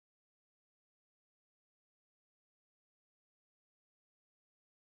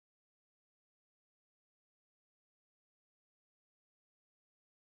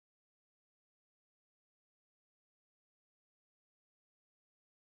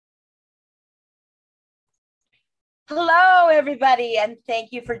Hello, everybody, and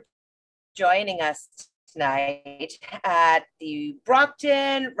thank you for joining us tonight at the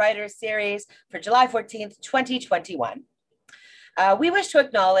Brockton Writers Series for July 14th, 2021. We wish to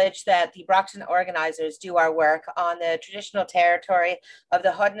acknowledge that the Brockton organizers do our work on the traditional territory of the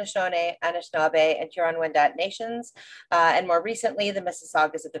Haudenosaunee, Anishinaabe, and Huron-Wendat nations, and more recently, the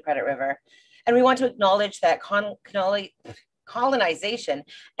Mississaugas of the Credit River. And we want to acknowledge that colonization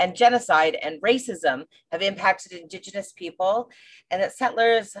and genocide and racism have impacted Indigenous people, and that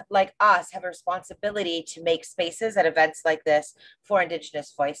settlers like us have a responsibility to make spaces at events like this for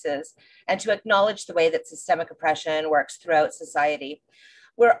Indigenous voices and to acknowledge the way that systemic oppression works throughout society.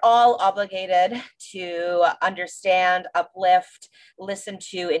 We're all obligated to understand, uplift, listen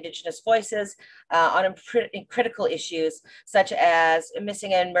to Indigenous voices on critical issues such as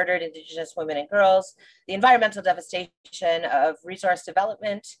missing and murdered Indigenous women and girls, the environmental devastation of resource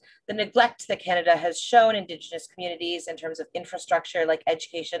development, the neglect that Canada has shown Indigenous communities in terms of infrastructure like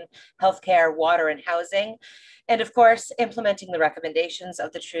education, healthcare, water, and housing, and of course, implementing the recommendations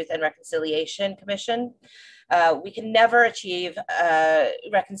of the Truth and Reconciliation Commission. We can never achieve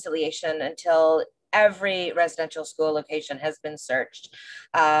reconciliation until every residential school location has been searched.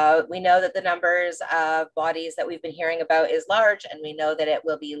 We know that the numbers of bodies that we've been hearing about is large, and we know that it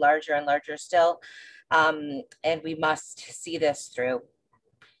will be larger and larger still, and we must see this through.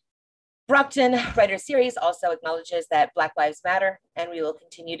 Brockton Writer Series also acknowledges that Black Lives Matter, and we will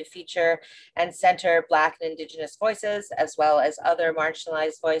continue to feature and center Black and Indigenous voices, as well as other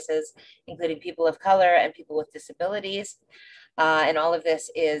marginalized voices, including people of color and people with disabilities. And all of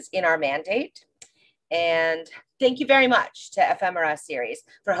this is in our mandate. And thank you very much to Ephemera Series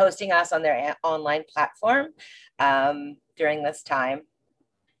for hosting us on their online platform during this time.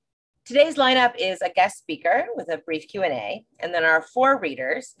 Today's lineup is a guest speaker with a brief Q&A, and then our 4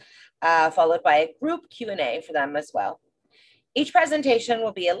 readers, followed by a group Q&A for them as well. Each presentation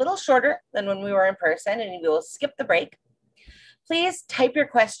will be a little shorter than when we were in person, and we will skip the break. Please type your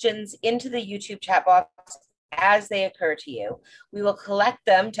questions into the YouTube chat box as they occur to you. We will collect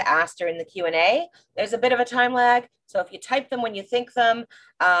them to ask during the Q&A. There's a bit of a time lag, so if you type them when you think them,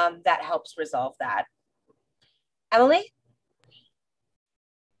 that helps resolve that. Emily?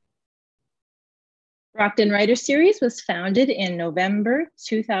 Brockton Writer Series was founded in November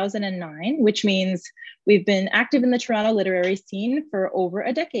 2009, which means we've been active in the Toronto literary scene for over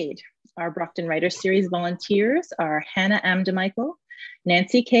a decade. Our Brockton Writer Series volunteers are Hannah Amdemichael,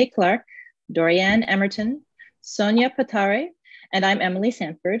 Nancy K. Clark, Dorianne Emerton, Sonia Patare, and I'm Emily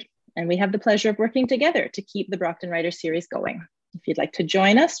Sanford, and we have the pleasure of working together to keep the Brockton Writer Series going. If you'd like to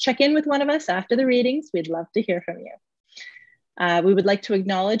join us, check in with one of us after the readings. We'd love to hear from you. We would like to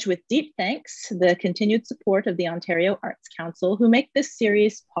acknowledge with deep thanks the continued support of the Ontario Arts Council, who make this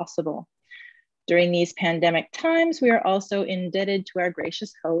series possible. During these pandemic times, we are also indebted to our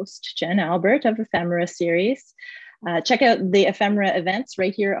gracious host, Jen Albert of Ephemera Series. Check out the Ephemera events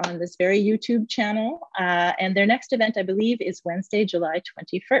right here on this very YouTube channel. And their next event, I believe, is Wednesday, July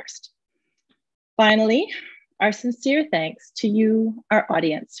 21st. Finally, our sincere thanks to you, our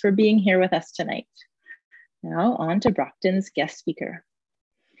audience, for being here with us tonight. Now on to Brockton's guest speaker.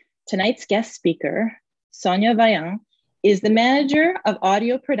 Tonight's guest speaker, Sonia Vaillant, is the manager of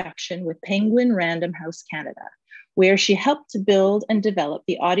audio production with Penguin Random House Canada, where she helped to build and develop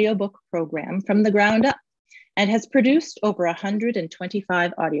the audiobook program from the ground up and has produced over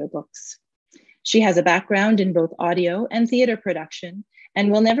 125 audiobooks. She has a background in both audio and theater production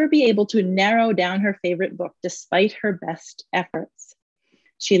and will never be able to narrow down her favorite book despite her best efforts.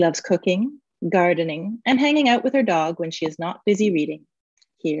 She loves cooking, gardening, and hanging out with her dog when she is not busy reading.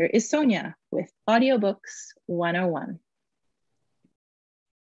 Here is Sonia with Audiobooks 101.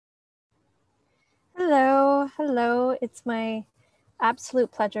 Hello. It's my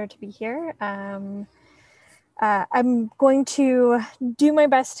absolute pleasure to be here. I'm going to do my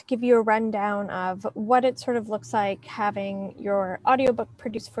best to give you a rundown of what it sort of looks like having your audiobook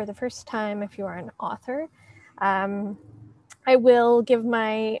produced for the first time if you are an author. I will give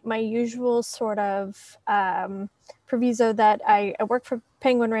my usual sort of proviso that I work for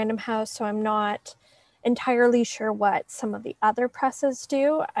Penguin Random House, so I'm not entirely sure what some of the other presses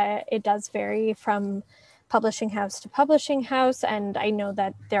do. It does vary from publishing house to publishing house, and I know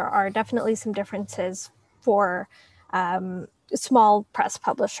that there are definitely some differences for small press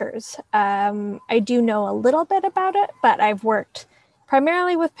publishers. I do know a little bit about it, but I've worked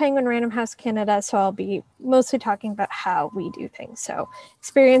primarily with Penguin Random House Canada, so I'll be mostly talking about how we do things. So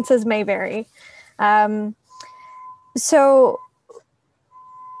experiences may vary. So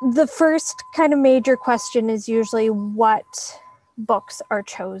the first kind of major question is usually what books are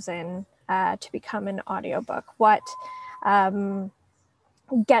chosen to become an audiobook? What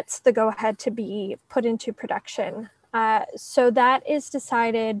gets the go-ahead to be put into production? So that is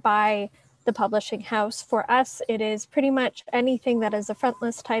decided by the publishing house. For us, it is pretty much anything that is a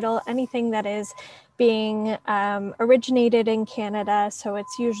frontlist title, anything that is being originated in Canada. So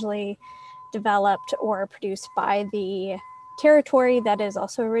it's usually developed or produced by the territory that is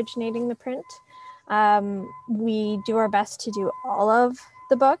also originating the print. We do our best to do all of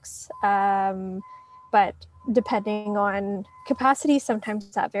the books, but depending on capacity,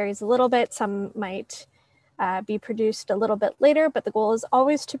 sometimes that varies a little bit. Some might be produced a little bit later, but the goal is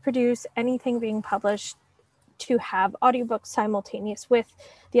always to produce anything being published to have audiobooks simultaneous with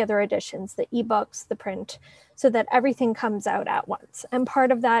the other editions, the ebooks, the print, so that everything comes out at once. And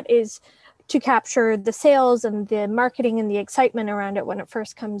part of that is to capture the sales and the marketing and the excitement around it when it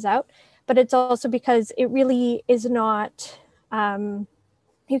first comes out. But it's also because it really is not,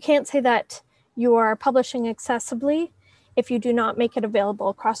 you can't say that you are publishing accessibly if you do not make it available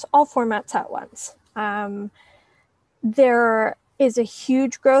across all formats at once. There is a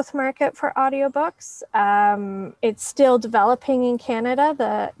huge growth market for audiobooks. It's still developing in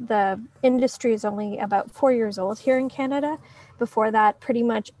Canada. The industry is only about 4 years old here in Canada. Before that, pretty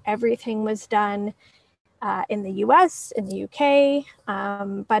much everything was done in the US, in the UK,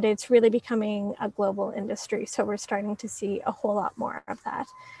 but it's really becoming a global industry. So we're starting to see a whole lot more of that.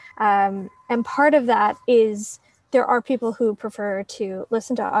 And part of that is there are people who prefer to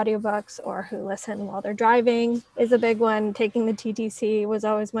listen to audiobooks or who listen while they're driving is a big one. Taking the TTC was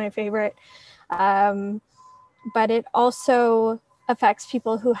always my favorite. But it also affects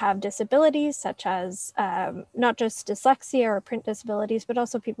people who have disabilities, such as not just dyslexia or print disabilities, but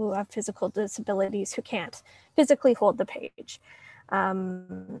also people who have physical disabilities who can't physically hold the page.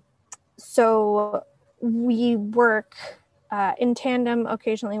 So we work in tandem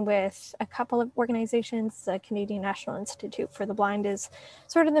occasionally with a couple of organizations. The Canadian National Institute for the Blind is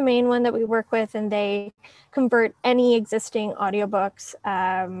sort of the main one that we work with, and they convert any existing audiobooks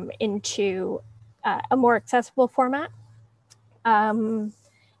into a more accessible format. And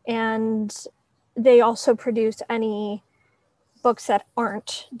they also produce any books that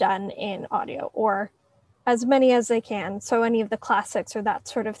aren't done in audio, or as many as they can. So any of the classics or that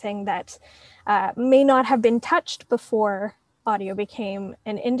sort of thing that may not have been touched before audio became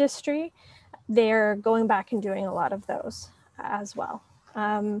an industry, they're going back and doing a lot of those as well.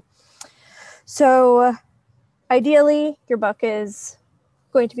 So ideally, your book is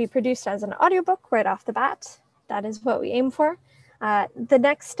going to be produced as an audiobook right off the bat. That is what we aim for. The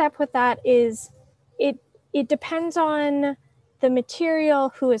next step with that is it depends on the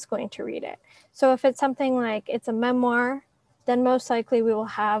material, who is going to read it. So if it's something like it's a memoir, then most likely we will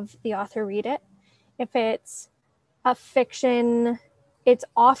have the author read it. If it's a fiction, it's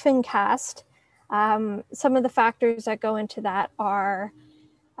often cast. Some of the factors that go into that are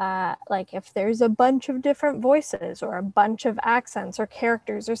like if there's a bunch of different voices or a bunch of accents or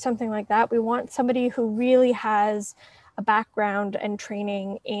characters or something like that, we want somebody who really has a background and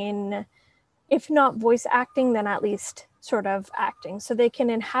training in, if not voice acting, then at least sort of acting, so they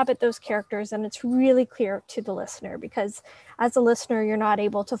can inhabit those characters and it's really clear to the listener, because as a listener, you're not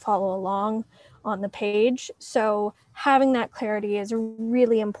able to follow along on the page. So having that clarity is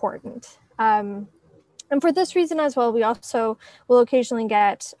really important. And for this reason as well, we also will occasionally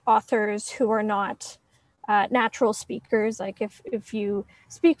get authors who are not natural speakers. Like if you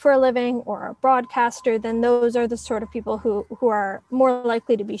speak for a living or a broadcaster, then those are the sort of people who are more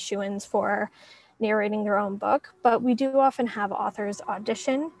likely to be shoo-ins for narrating their own book. But we do often have authors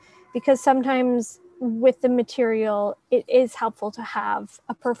audition, because sometimes with the material, it is helpful to have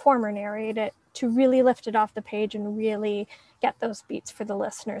a performer narrate it to really lift it off the page and really get those beats for the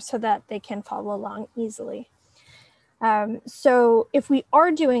listeners so that they can follow along easily. So if we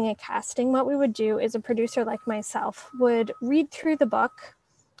are doing a casting, what we would do is a producer like myself would read through the book.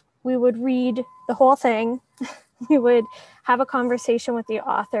 We would read the whole thing. We would have a conversation with the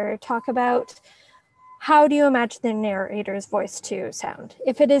author, talk about how do you imagine the narrator's voice to sound?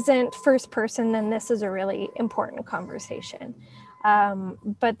 If it isn't first person, then this is a really important conversation.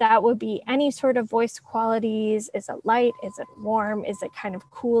 But that would be any sort of voice qualities. Is it light? Is it warm? Is it kind of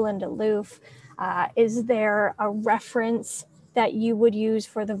cool and aloof? Is there a reference that you would use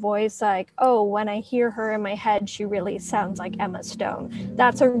for the voice? Like, oh, when I hear her in my head, she really sounds like Emma Stone.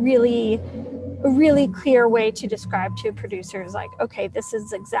 That's a really clear way to describe to producers, like, okay, this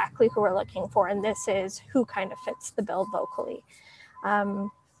is exactly who we're looking for, and this is who kind of fits the bill vocally.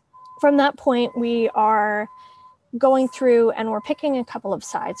 From that point, we are going through and we're picking a couple of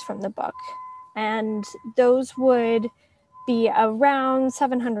sides from the book, and those would be around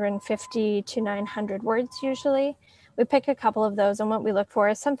 750 to 900 words usually. We pick a couple of those, and what we look for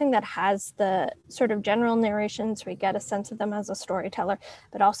is something that has the sort of general narration, so we get a sense of them as a storyteller,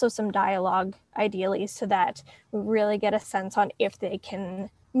 but also some dialogue, ideally, so that we really get a sense on if they can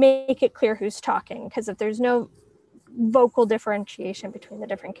make it clear who's talking. Because if there's no vocal differentiation between the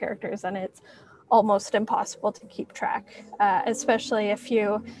different characters, then it's almost impossible to keep track, especially if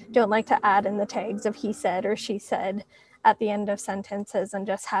you don't like to add in the tags of he said or she said at the end of sentences and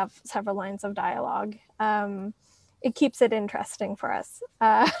just have several lines of dialogue. It keeps it interesting for us,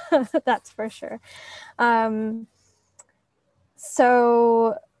 that's for sure.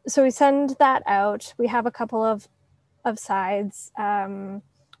 So we send that out. We have a couple of sides.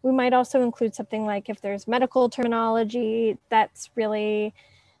 We might also include something like if there's medical terminology that's really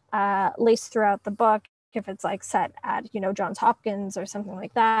laced throughout the book, if it's like set at, Johns Hopkins or something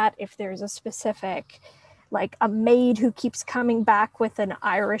like that, if there's a specific, like a maid who keeps coming back with an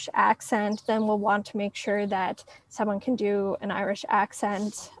Irish accent, then we'll want to make sure that someone can do an Irish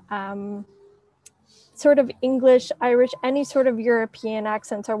accent. Sort of English, Irish, any sort of European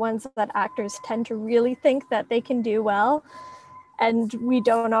accents are ones that actors tend to really think that they can do well. And we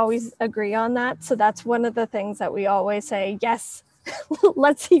don't always agree on that. So that's one of the things that we always say, yes,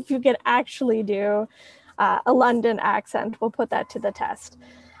 let's see if you can actually do a London accent. We'll put that to the test.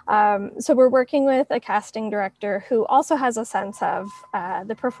 So we're working with a casting director who also has a sense of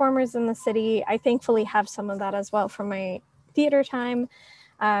the performers in the city. I thankfully have some of that as well from my theater time.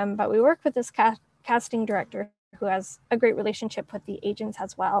 But we work with this casting director who has a great relationship with the agents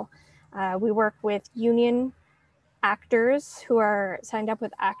as well. We work with union actors who are signed up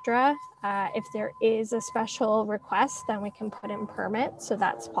with ACTRA. If there is a special request, then we can put in permit, so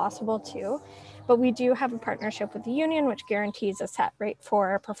that's possible too. But we do have a partnership with the union, which guarantees a set rate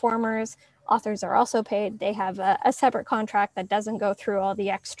for performers. Authors are also paid. They have a separate contract that doesn't go through all the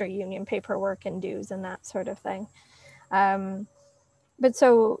extra union paperwork and dues and that sort of thing. But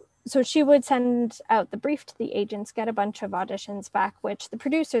so she would send out the brief to the agents, get a bunch of auditions back, which the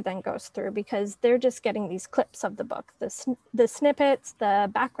producer then goes through because they're just getting these clips of the book, the snippets, the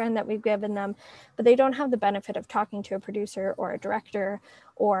background that we've given them, but they don't have the benefit of talking to a producer or a director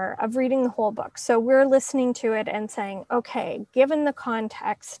or of reading the whole book. So we're listening to it and saying, okay, given the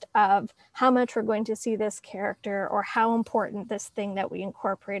context of how much we're going to see this character or how important this thing that we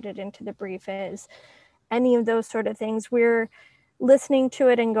incorporated into the brief is, any of those sort of things, we're listening to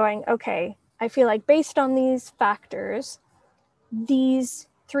it and going, okay, I feel like based on these factors, these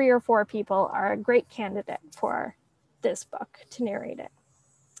 3 or 4 people are a great candidate for this book to narrate it.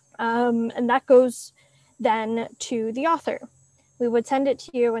 And that goes then to the author. We would send it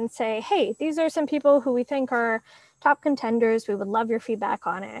to you and say, hey, these are some people who we think are top contenders. We would love your feedback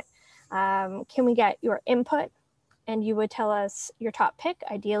on it. Can we get your input? And you would tell us your top pick.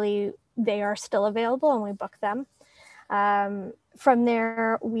 Ideally, they are still available and we book them. From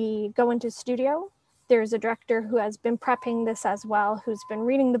there, we go into studio. There's a director who has been prepping this as well, who's been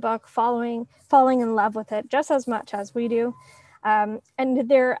reading the book, falling in love with it just as much as we do. And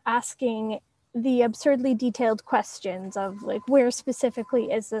they're asking the absurdly detailed questions of like, where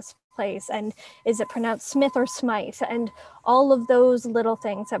specifically is this place? And is it pronounced Smith or Smythe? And all of those little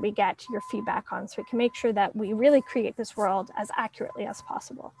things that we get your feedback on, so we can make sure that we really create this world as accurately as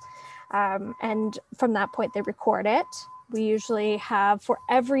possible. And from that point, they record it. We usually have, for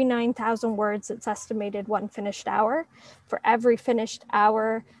every 9,000 words, it's estimated 1 finished hour. For every finished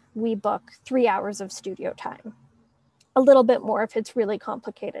hour, we book 3 hours of studio time. A little bit more if it's really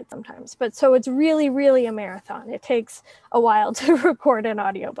complicated sometimes. But so it's really, really a marathon. It takes a while to record an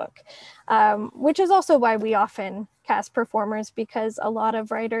audiobook, which is also why we often cast performers, because a lot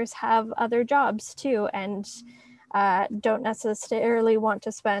of writers have other jobs too and don't necessarily want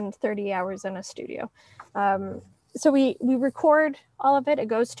to spend 30 hours in a studio. So we record all of it. It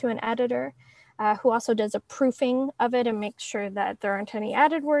goes to an editor who also does a proofing of it and makes sure that there aren't any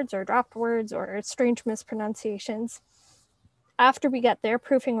added words or dropped words or strange mispronunciations. After we get their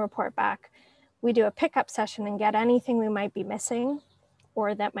proofing report back, we do a pickup session and get anything we might be missing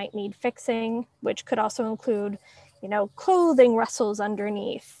or that might need fixing, which could also include, clothing rustles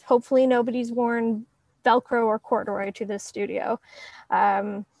underneath. Hopefully nobody's worn Velcro or corduroy to this studio.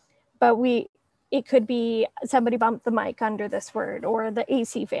 But it could be somebody bumped the mic under this word, or the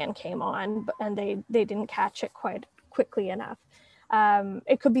AC fan came on and they didn't catch it quite quickly enough.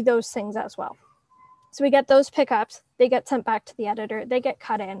 It could be those things as well. So we get those pickups, they get sent back to the editor, they get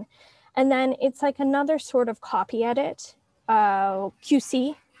cut in. And then it's like another sort of copy edit,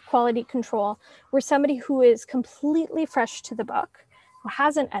 QC, quality control, where somebody who is completely fresh to the book, who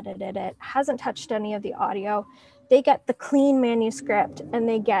hasn't edited it, hasn't touched any of the audio, they get the clean manuscript and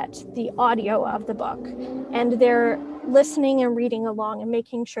they get the audio of the book, and they're listening and reading along and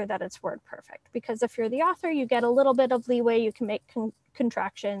making sure that it's word perfect. Because if you're the author, you get a little bit of leeway. You can make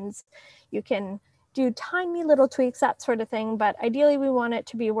contractions, you can do tiny little tweaks, that sort of thing. But ideally we want it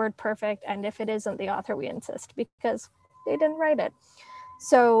to be word perfect. And if it isn't the author, we insist, because they didn't write it.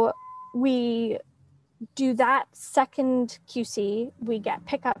 So we do that second QC, we get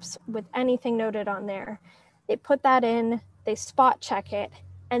pickups with anything noted on there. They put that in, they spot check it,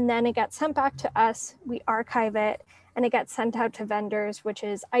 and then it gets sent back to us. We archive it, and it gets sent out to vendors, which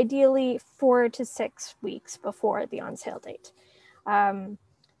is ideally 4 to 6 weeks before the on sale date.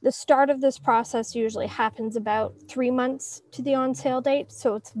 The start of this process usually happens about 3 months to the on sale date.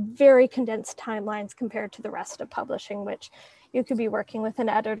 So it's very condensed timelines compared to the rest of publishing, which you could be working with an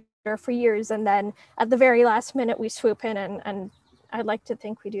editor for years. And then at the very last minute, we swoop in, and I'd like to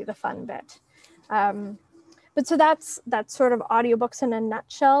think we do the fun bit. But so that's sort of audiobooks in a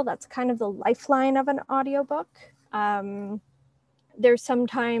nutshell. That's kind of the lifeline of an audiobook. There's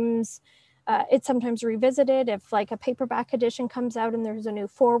sometimes, it's sometimes revisited. If like a paperback edition comes out and there's a new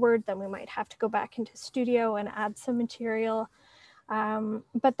foreword, then we might have to go back into studio and add some material.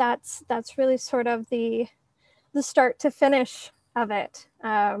 But that's really sort of the start to finish of it,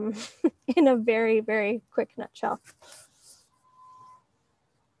 in a very, very quick nutshell.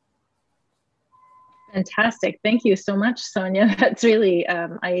 Fantastic. Thank you so much, Sonia. That's really,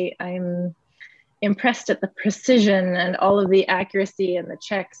 I'm impressed at the precision and all of the accuracy and the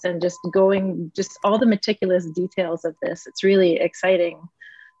checks and just all the meticulous details of this. It's really exciting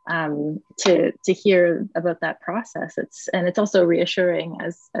to hear about that process. It's also reassuring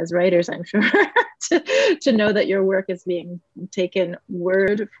as writers, I'm sure, to know that your work is being taken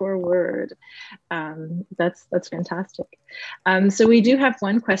word for word. That's fantastic. So we do have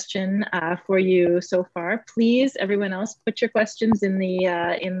one question for you so far. Please, everyone else, put your questions in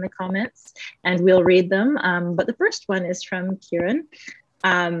the comments and we'll read them. But the first one is from Kiran.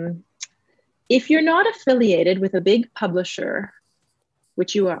 If you're not affiliated with a big publisher,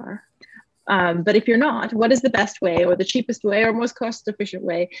 which you are, but if you're not, what is the best way or the cheapest way or most cost-efficient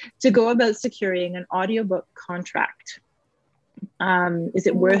way to go about securing an audiobook contract? Is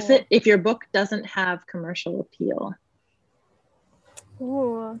it worth it if your book doesn't have commercial appeal?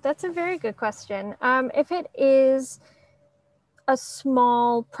 Ooh, that's a very good question. If it is a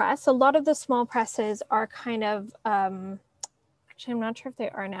small press, a lot of the small presses are kind of, actually, I'm not sure if they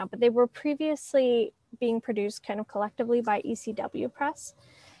are now, but they were previously being produced kind of collectively by ECW Press.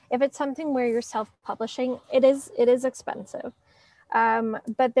 If it's something where you're self-publishing, it is expensive.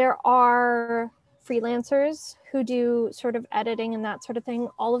 But there are freelancers who do sort of editing and that sort of thing.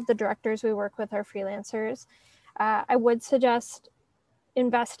 All of the directors we work with are freelancers. I would suggest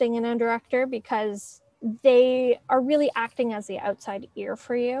investing in a director because they are really acting as the outside ear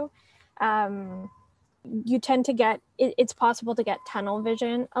for you. You tend to get, it's possible to get tunnel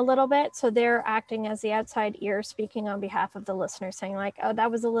vision a little bit. So they're acting as the outside ear, speaking on behalf of the listener, saying like, oh,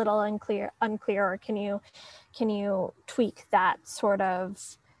 that was a little unclear, or can you tweak that sort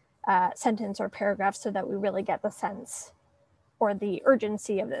of sentence or paragraph so that we really get the sense or the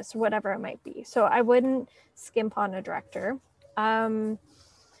urgency of this, whatever it might be. So I wouldn't skimp on a director.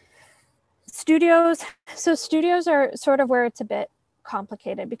 Studios are sort of where it's a bit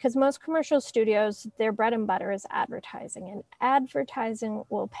complicated because most commercial studios, their bread and butter is advertising, and advertising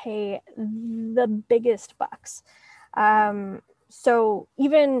will pay the biggest bucks. So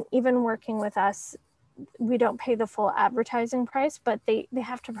even working with us, we don't pay the full advertising price, but they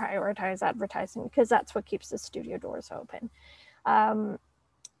have to prioritize advertising because that's what keeps the studio doors open.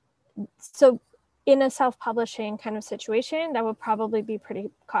 So in a self-publishing kind of situation, that would probably be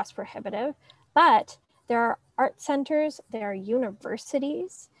pretty cost prohibitive, but there are art centers, there are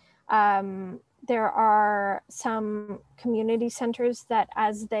universities, there are some community centers that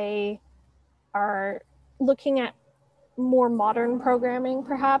as they are looking at more modern programming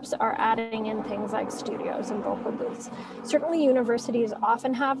perhaps are adding in things like studios and vocal booths. Certainly universities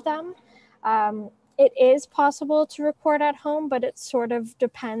often have them. It is possible to record at home, but it sort of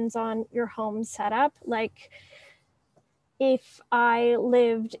depends on your home setup. Like if I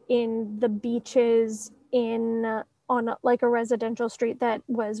lived in the beaches on like a residential street that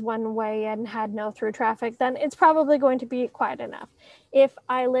was one way and had no through traffic, then it's probably going to be quiet enough. If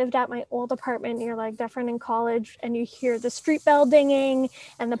I lived at my old apartment near like Dufferin and College and you hear the street bell dinging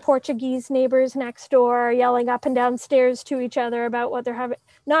and the Portuguese neighbors next door yelling up and down stairs to each other about what they're having,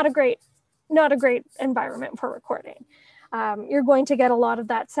 not a great environment for recording. You're going to get a lot of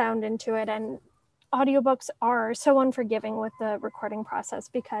that sound into it, and audiobooks are so unforgiving with the recording process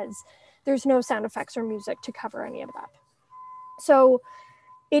because there's no sound effects or music to cover any of that. So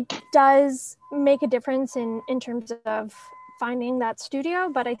it does make a difference in terms of finding that studio,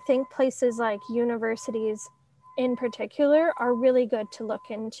 but I think places like universities in particular are really good to look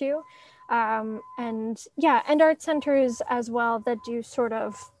into. And art centers as well that do sort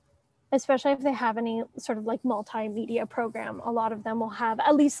of, especially if they have any sort of like multimedia program, a lot of them will have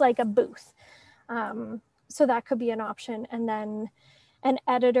at least like a booth. So that could be an option. And then an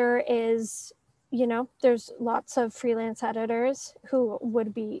editor is, you know, there's lots of freelance editors who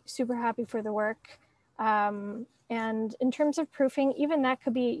would be super happy for the work. And in terms of proofing, even that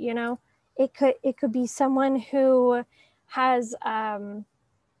could be, you know, it could be someone who has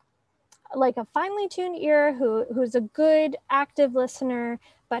like a finely tuned ear, who's a good active listener,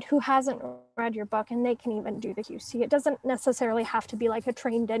 but who hasn't read your book, and they can even do the QC. It doesn't necessarily have to be like a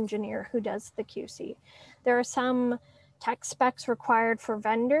trained engineer who does the QC. There are some tech specs required for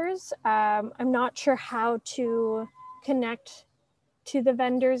vendors. I'm not sure how to connect to the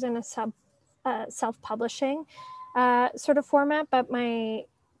vendors in a self-publishing sort of format, but my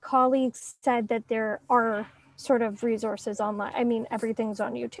colleagues said that there are sort of resources online. I mean, everything's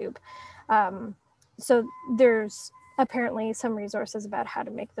on YouTube. So there's apparently some resources about how to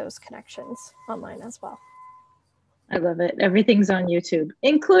make those connections online as well. I love it. Everything's on YouTube,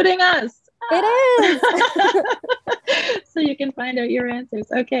 including us. It is. So you can find out your answers.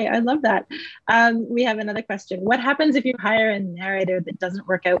 Okay, I love that. We have another question. What happens if you hire a narrator that doesn't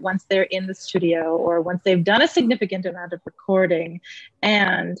work out once they're in the studio or once they've done a significant amount of recording?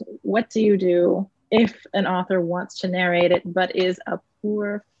 And what do you do if an author wants to narrate it but is a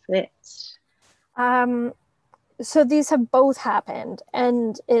poor fit? So these have both happened,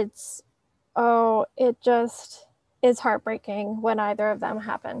 and it just is heartbreaking when either of them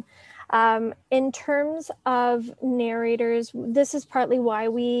happen. In terms of narrators, this is partly why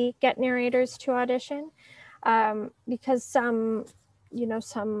we get narrators to audition, because some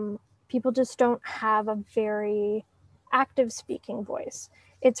people just don't have a very active speaking voice.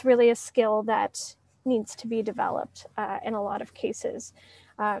 It's really a skill that needs to be developed in a lot of cases.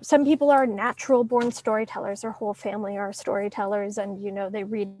 Some people are natural born storytellers. Their whole family are storytellers, and they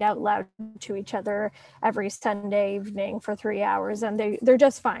read out loud to each other every Sunday evening for 3 hours, and they're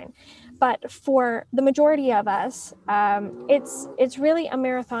just fine. But for the majority of us, it's really a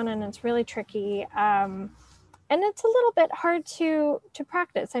marathon, and it's really tricky, and it's a little bit hard to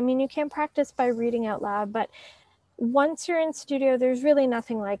practice. I mean, you can practice by reading out loud, but once you're in studio, there's really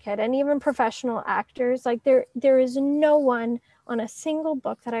nothing like it. And even professional actors, like there is no one on a single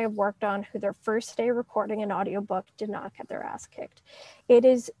book that I have worked on who their first day recording an audiobook did not get their ass kicked. It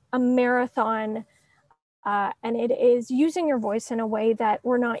is a marathon, and it is using your voice in a way that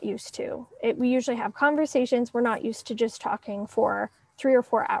we're not used to. We usually have conversations. We're not used to just talking for 3 or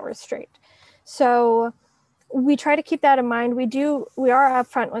 4 hours straight. So we try to keep that in mind. We are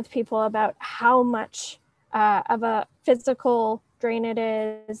upfront with people about how much of a physical drain it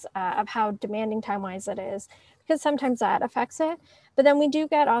is, of how demanding time-wise it is, because sometimes that affects it. But then we do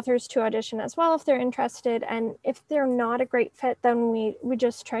get authors to audition as well if they're interested. And if they're not a great fit, then we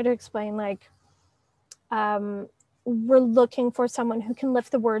just try to explain, like, we're looking for someone who can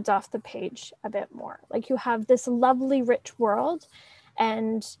lift the words off the page a bit more. Like, you have this lovely, rich world,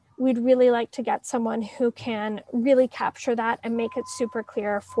 and we'd really like to get someone who can really capture that and make it super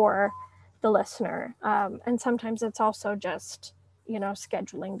clear for the listener. And sometimes it's also just,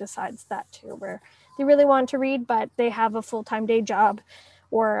 scheduling decides that too, where they really want to read, but they have a full-time day job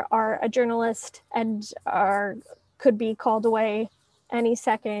or are a journalist and could be called away any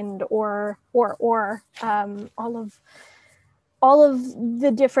second, or all of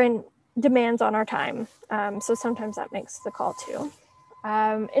the different demands on our time. So sometimes that makes the call too.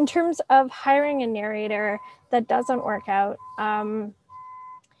 In terms of hiring a narrator that doesn't work out,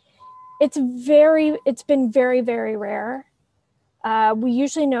 it's been very, very rare. We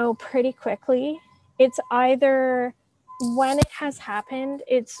usually know pretty quickly. It's either, when it has happened,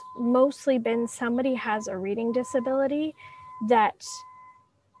 it's mostly been somebody has a reading disability that,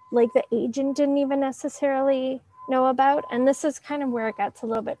 like, the agent didn't even necessarily know about. And this is kind of where it gets a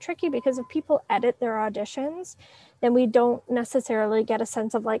little bit tricky, because if people edit their auditions, then we don't necessarily get a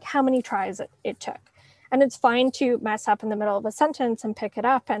sense of, like, how many tries it took. And it's fine to mess up in the middle of a sentence and pick it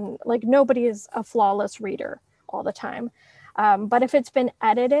up, and, like, nobody is a flawless reader all the time. But if it's been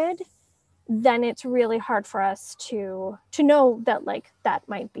edited, then it's really hard for us to know that, like, that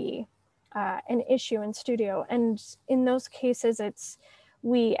might be an issue in studio. And in those cases,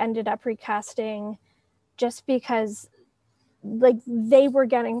 we ended up recasting just because, like, they were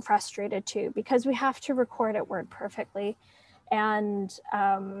getting frustrated too, because we have to record it word perfectly. And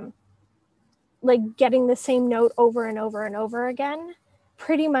like getting the same note over and over and over again,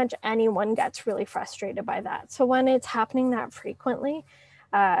 pretty much anyone gets really frustrated by that. So when it's happening that frequently,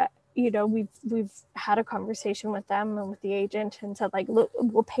 you know, we've had a conversation with them and with the agent and said, like, look,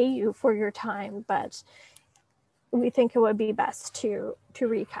 we'll pay you for your time, but we think it would be best to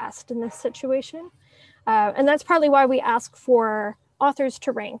recast in this situation. And that's partly why we ask for authors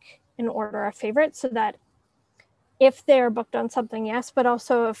to rank in order of favorites, so that if they're booked on something, yes, but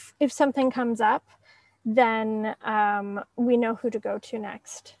also if something comes up, then we know who to go to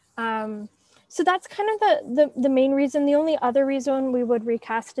next. So that's kind of the main reason. The only other reason we would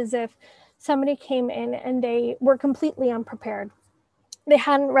recast is if somebody came in and they were completely unprepared. They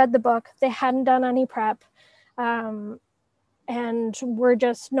hadn't read the book, they hadn't done any prep, and were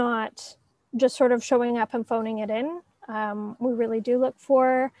just sort of showing up and phoning it in. We really do look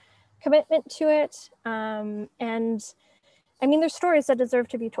for commitment to it. And I mean, there's stories that deserve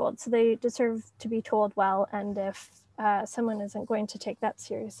to be told, so they deserve to be told well. And if someone isn't going to take that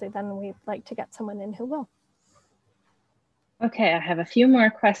seriously, then we'd like to get someone in who will. Okay, I have a few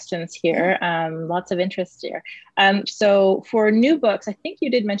more questions here. Lots of interest here. So for new books, I think you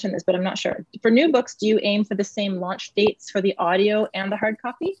did mention this, but I'm not sure. For new books, do you aim for the same launch dates for the audio and the hard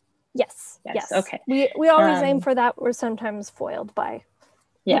copy? Yes. Okay. We always aim for that. We're sometimes foiled by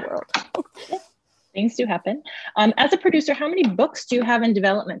the world. Things do happen. As a producer, how many books do you have in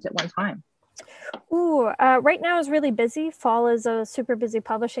development at one time? Right now is really busy. Fall is a super busy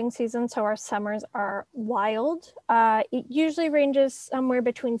publishing season, so our summers are wild. It usually ranges somewhere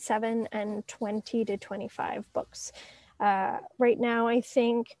between 7 and 20 to 25 books. Right now, I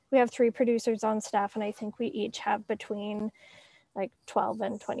think we have 3 producers on staff, and I think we each have between like 12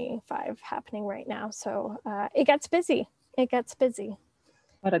 and 25 happening right now. So it gets busy.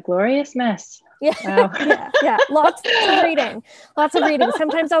 What a glorious mess. Yeah. Wow. yeah. Lots of reading.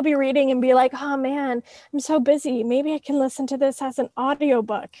 Sometimes I'll be reading and be like, oh man, I'm so busy. Maybe I can listen to this as an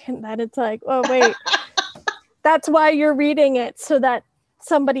audiobook. And then it's like, oh wait, that's why you're reading it, so that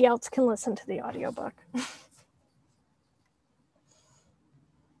somebody else can listen to the audiobook.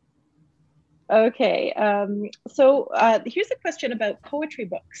 Okay, so here's a question about poetry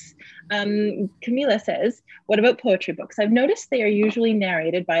books. Kamila says, what about poetry books? I've noticed they are usually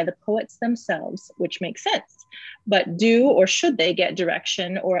narrated by the poets themselves, which makes sense, but do or should they get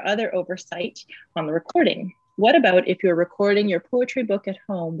direction or other oversight on the recording? What about if you're recording your poetry book at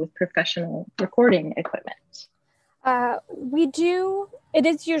home with professional recording equipment? We do. It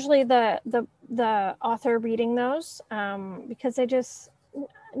is usually the author reading those, because they just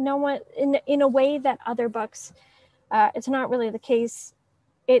know what, in a way that other books, it's not really the case.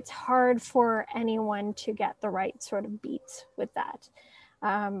 It's hard for anyone to get the right sort of beats with that,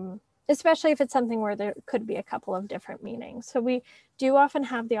 especially if it's something where there could be a couple of different meanings. So we do often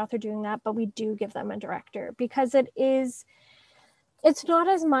have the author doing that, but we do give them a director, because it's not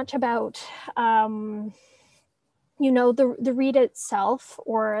as much about you know, the read itself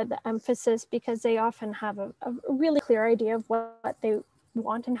or the emphasis, because they often have a really clear idea of what they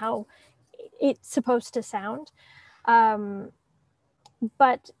want and how it's supposed to sound.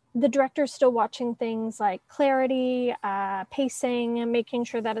 But the director's still watching things like clarity, pacing, and making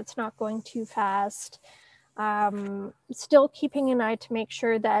sure that it's not going too fast. Still keeping an eye to make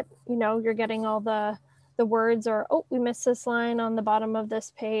sure that, you know, you're getting all the words, or, oh, we missed this line on the bottom of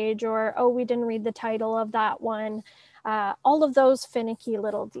this page, or, oh, we didn't read the title of that one. All of those finicky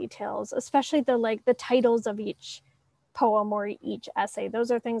little details, especially the titles of each poem or each essay.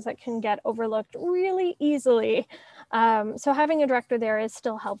 Those are things that can get overlooked really easily. So having a director there is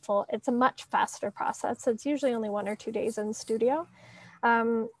still helpful. It's a much faster process. It's usually only 1 or 2 days in studio.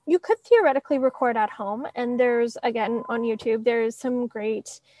 You could theoretically record at home, and there's, again, on YouTube, there's some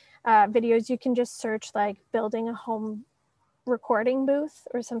great videos. You can just search like building a home recording booth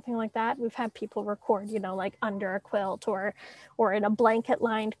or something like that. We've had people record, you know, like under a quilt or in a blanket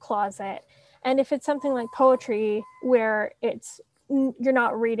lined closet. And if it's something like poetry, where you're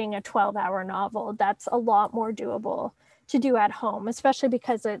not reading a 12-hour novel, that's a lot more doable to do at home, especially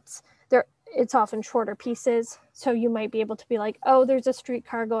because it's often shorter pieces. So you might be able to be like, oh, there's a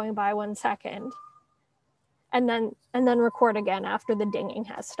streetcar going by, 1 second, and then record again after the dinging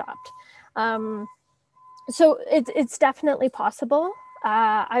has stopped. So it's definitely possible.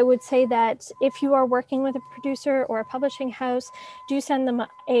 I would say that if you are working with a producer or a publishing house, do send them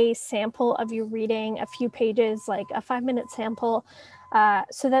a sample of you reading a few pages, like a 5-minute sample,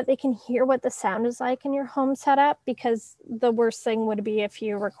 so that they can hear what the sound is like in your home setup, because the worst thing would be if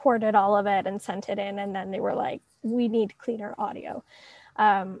you recorded all of it and sent it in and then they were like, we need cleaner audio.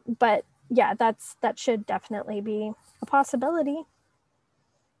 But yeah, that should definitely be a possibility.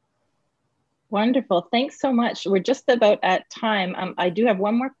 Wonderful. Thanks so much. We're just about at time. I do have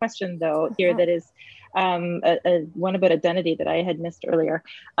one more question though here that is one about identity that I had missed earlier.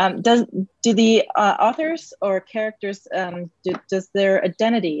 Do the authors or characters, does their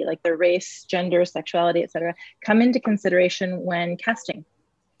identity, like their race, gender, sexuality, etc., come into consideration when casting?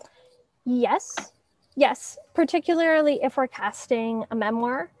 Yes, particularly if we're casting a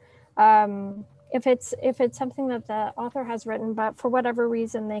memoir. If it's something that the author has written, but for whatever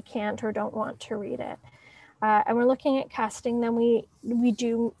reason they can't or don't want to read it, and we're looking at casting, then we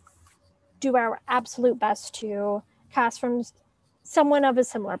do our absolute best to cast from someone of a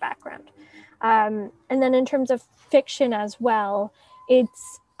similar background. And then in terms of fiction as well,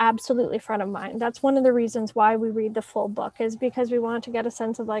 it's absolutely front of mind. That's one of the reasons why we read the full book, is because we want to get a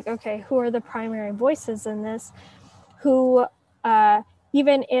sense of like, okay, who are the primary voices in this? Who,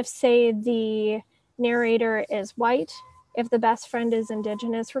 even if, say, the narrator is white, if the best friend is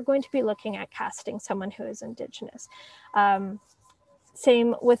Indigenous, we're going to be looking at casting someone who is Indigenous.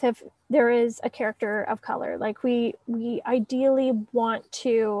 Same with if there is a character of color. Like we ideally want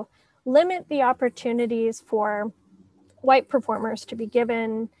to limit the opportunities for white performers to be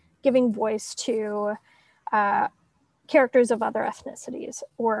giving voice to characters of other ethnicities,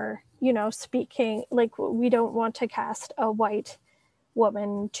 or, you know, speaking, like we don't want to cast a white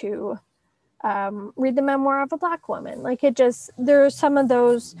woman to read the memoir of a Black woman. Like it just, there are some of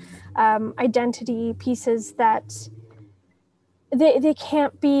those identity pieces that they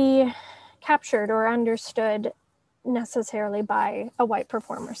can't be captured or understood necessarily by a white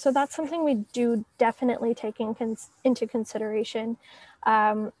performer. So that's something we do definitely take into consideration.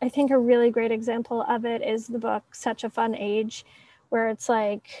 I think a really great example of it is the book Such a Fun Age, where it's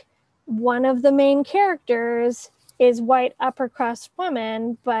like one of the main characters is white upper crust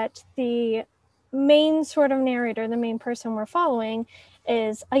woman, but the main sort of narrator, the main person we're following,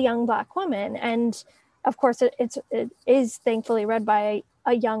 is a young Black woman. And of course it is thankfully read by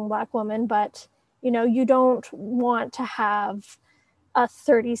a young Black woman, but you know, you don't want to have a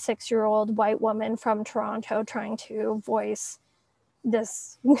 36-year-old white woman from Toronto trying to voice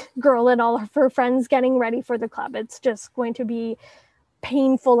this girl and all of her friends getting ready for the club. It's just going to be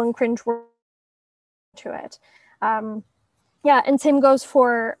painful and cringeworthy to it. Yeah, and same goes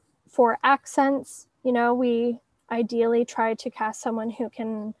for accents. You know, we ideally try to cast someone who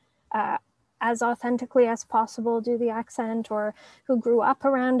can as authentically as possible do the accent, or who grew up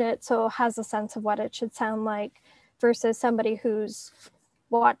around it, so has a sense of what it should sound like, versus somebody who's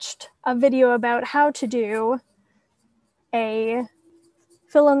watched a video about how to do a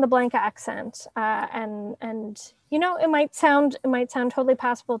fill in the blank accent, and you know, it might sound totally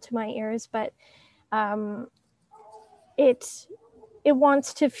passable to my ears, but it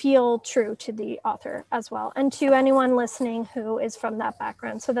wants to feel true to the author as well, and to anyone listening who is from that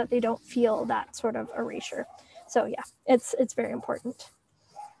background, so that they don't feel that sort of erasure. So yeah, it's very important.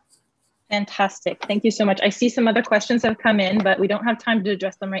 Fantastic. Thank you so much. I see some other questions have come in, but we don't have time to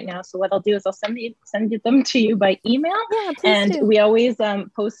address them right now. So what I'll do is I'll send them to you by email. Yeah, please and do. We always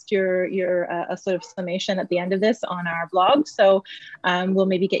post your a sort of summation at the end of this on our blog. So we'll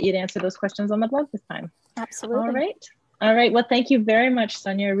maybe get you to answer those questions on the blog this time. Absolutely. All right. Well, thank you very much,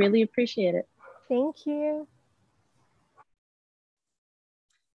 Sonia. I really appreciate it. Thank you.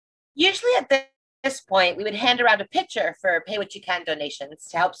 Usually at this point, we would hand around a pitcher for Pay What You Can donations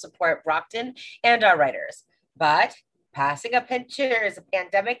to help support Brockton and our writers. But passing a pitcher is a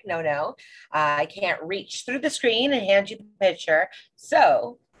pandemic no-no. I can't reach through the screen and hand you the pitcher.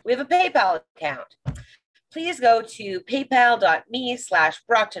 So we have a PayPal account. Please go to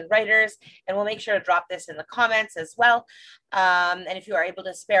paypal.me/BrocktonWriters, and we'll make sure to drop this in the comments as well. And if you are able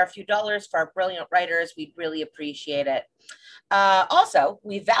to spare a few dollars for our brilliant writers, we'd really appreciate it. Also,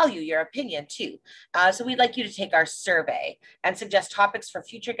 we value your opinion too. So we'd like you to take our survey and suggest topics for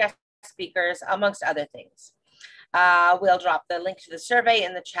future guest speakers, amongst other things. We'll drop the link to the survey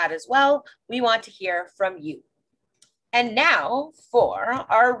in the chat as well. We want to hear from you. And now for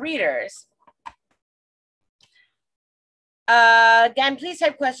our readers. Again, please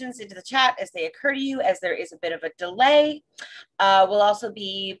type questions into the chat as they occur to you, as there is a bit of a delay. We'll also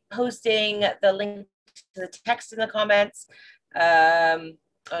be posting the link to the text in the comments. Oh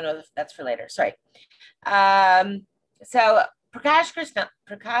no, that's for later, sorry. So Prakash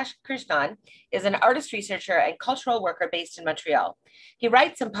Krishnan is an artist researcher and cultural worker based in Montreal. He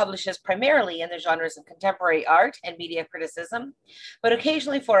writes and publishes primarily in the genres of contemporary art and media criticism, but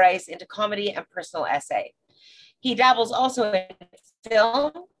occasionally forays into comedy and personal essay. He dabbles also in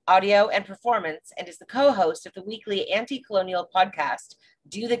film, audio, and performance, and is the co-host of the weekly anti-colonial podcast,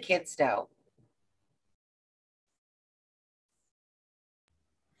 Do the Kids Know?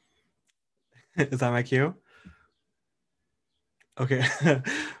 Is that my cue? Okay,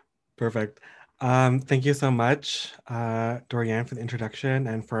 perfect. Thank you so much, Dorianne, for the introduction,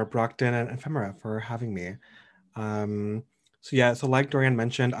 and for Brockton and Ephemera for having me. So like Dorianne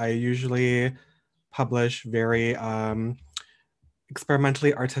mentioned, I usually publish very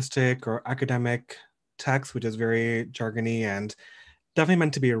experimentally artistic or academic text, which is very jargony and definitely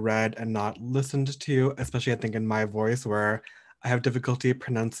meant to be read and not listened to, especially I think in my voice where I have difficulty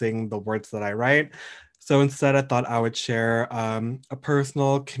pronouncing the words that I write. So instead, I thought I would share a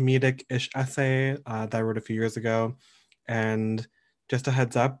personal comedic-ish essay that I wrote a few years ago. And just a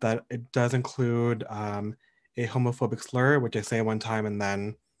heads up that it does include a homophobic slur, which I say one time and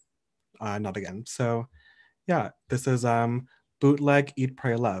then not again. So yeah, this is Bootleg Eat,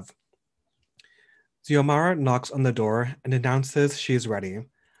 Pray, Love. Xiomara knocks on the door and announces she's ready.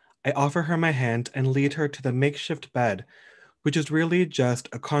 I offer her my hand and lead her to the makeshift bed, which is really just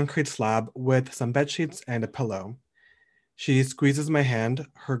a concrete slab with some bedsheets and a pillow. She squeezes my hand,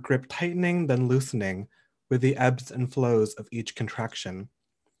 her grip tightening then loosening with the ebbs and flows of each contraction.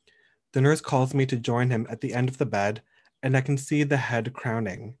 The nurse calls me to join him at the end of the bed, and I can see the head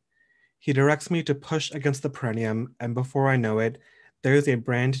crowning. He directs me to push against the perineum, and before I know it, there is a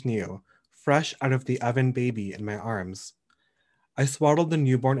brand new, fresh out of the oven baby in my arms. I swaddled the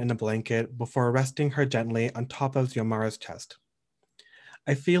newborn in a blanket before resting her gently on top of Xiomara's chest.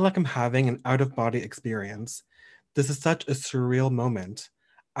 I feel like I'm having an out-of-body experience. This is such a surreal moment.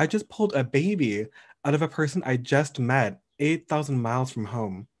 I just pulled a baby out of a person I just met 8,000 miles from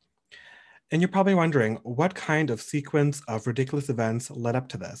home. And you're probably wondering, what kind of sequence of ridiculous events led up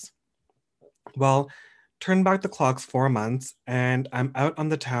to this? Well, turn back the clocks 4 months, and I'm out on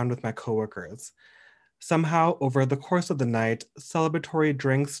the town with my coworkers. Somehow, over the course of the night, celebratory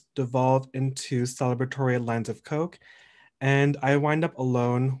drinks devolve into celebratory lines of Coke, and I wind up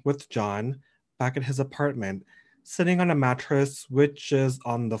alone with John back at his apartment, sitting on a mattress which is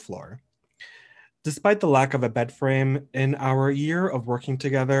on the floor. Despite the lack of a bed frame, in our year of working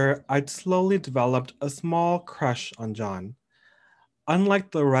together, I'd slowly developed a small crush on John.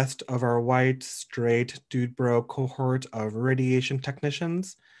 Unlike the rest of our white, straight, dude bro cohort of radiation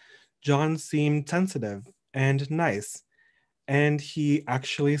technicians, John seemed sensitive and nice, and he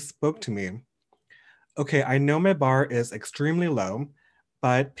actually spoke to me. Okay, I know my bar is extremely low,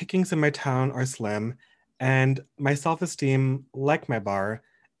 but pickings in my town are slim, and my self-esteem, like my bar,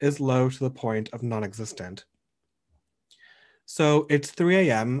 is low to the point of non-existent. So it's 3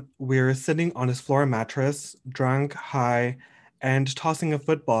 a.m., we're sitting on his floor mattress, drunk, high, and tossing a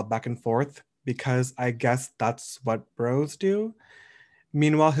football back and forth, because I guess that's what bros do.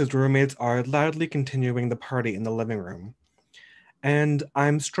 Meanwhile, his roommates are loudly continuing the party in the living room. And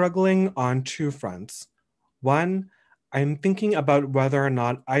I'm struggling on two fronts. One, I'm thinking about whether or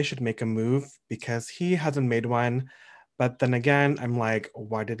not I should make a move because he hasn't made one. But then again, I'm like,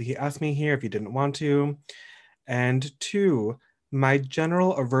 why did he ask me here if he didn't want to? And two, my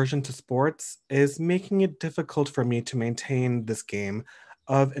general aversion to sports is making it difficult for me to maintain this game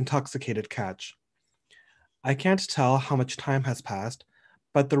of intoxicated catch. I can't tell how much time has passed,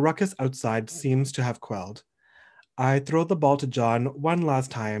 but the ruckus outside seems to have quelled. I throw the ball to John one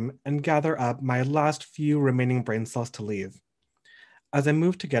last time and gather up my last few remaining brain cells to leave. As I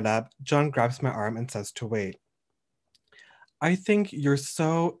move to get up, John grabs my arm and says to wait. I think you're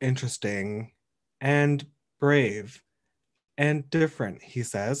so interesting and brave and different, he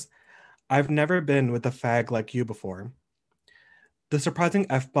says. I've never been with a fag like you before. The surprising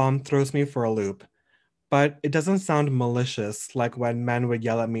F-bomb throws me for a loop, but it doesn't sound malicious like when men would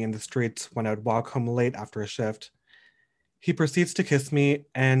yell at me in the streets when I would walk home late after a shift. He proceeds to kiss me,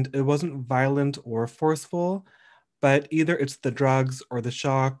 and it wasn't violent or forceful, but either it's the drugs or the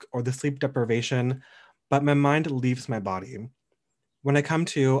shock or the sleep deprivation, but my mind leaves my body. When I come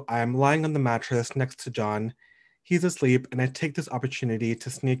to, I'm lying on the mattress next to John. He's asleep, and I take this opportunity to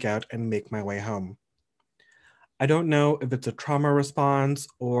sneak out and make my way home. I don't know if it's a trauma response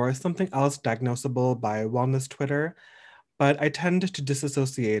or something else diagnosable by wellness Twitter, but I tend to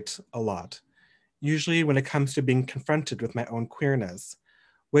disassociate a lot, usually when it comes to being confronted with my own queerness,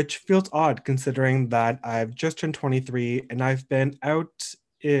 which feels odd considering that I've just turned 23 and I've been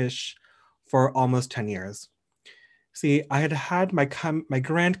out-ish for almost 10 years. See, I had had my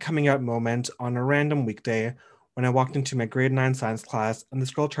grand coming out moment on a random weekday when I walked into my grade 9 science class and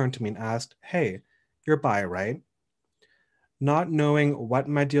this girl turned to me and asked, "Hey, you're bi, right?" Not knowing what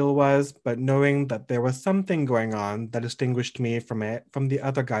my deal was, but knowing that there was something going on that distinguished me from the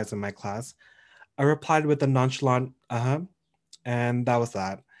other guys in my class, I replied with a nonchalant, uh-huh, and that was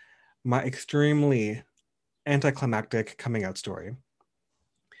that. My extremely anticlimactic coming out story.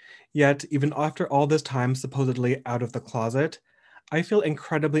 Yet, even after all this time supposedly out of the closet, I feel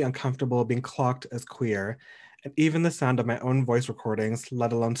incredibly uncomfortable being clocked as queer, and even the sound of my own voice recordings,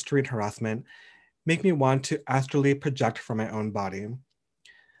 let alone street harassment, make me want to astrally project from my own body.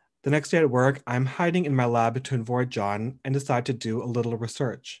 The next day at work, I'm hiding in my lab to avoid John and decide to do a little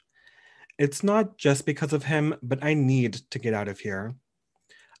research. It's not just because of him, but I need to get out of here.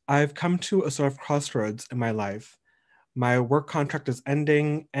 I've come to a sort of crossroads in my life. My work contract is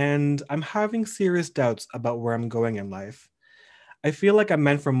ending, and I'm having serious doubts about where I'm going in life. I feel like I'm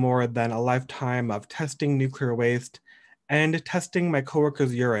meant for more than a lifetime of testing nuclear waste and testing my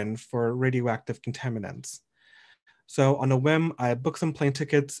coworkers' urine for radioactive contaminants. So, on a whim, I book some plane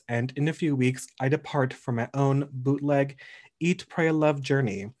tickets, and in a few weeks, I depart for my own bootleg Eat, Pray, Love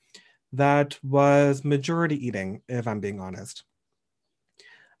journey that was majority eating, if I'm being honest.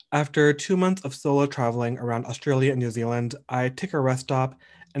 After 2 months of solo traveling around Australia and New Zealand, I take a rest stop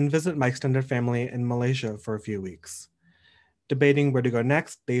and visit my extended family in Malaysia for a few weeks. Debating where to go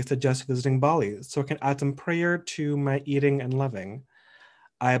next, they suggest visiting Bali so I can add some prayer to my eating and loving.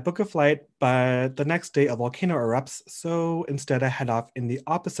 I book a flight, but the next day a volcano erupts, so instead I head off in the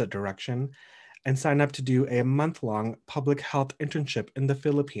opposite direction and sign up to do a month-long public health internship in the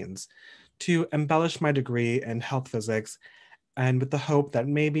Philippines to embellish my degree in health physics, and with the hope that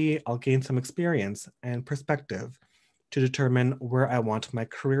maybe I'll gain some experience and perspective to determine where I want my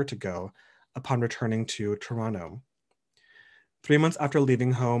career to go upon returning to Toronto. 3 months after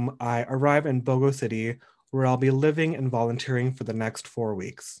leaving home, I arrive in Bogo City, where I'll be living and volunteering for the next 4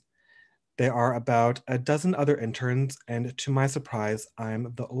 weeks. There are about a dozen other interns, and to my surprise,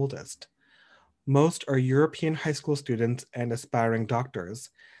 I'm the oldest. Most are European high school students and aspiring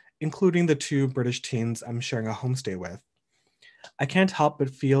doctors, including the 2 British teens I'm sharing a homestay with. I can't help but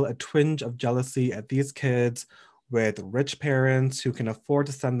feel a twinge of jealousy at these kids with rich parents who can afford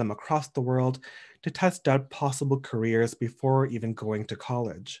to send them across the world to test out possible careers before even going to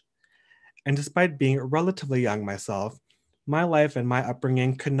college. And despite being relatively young myself, my life and my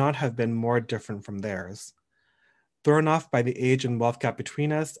upbringing could not have been more different from theirs. Thrown off by the age and wealth gap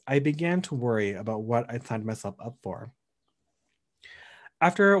between us, I began to worry about what I'd signed myself up for.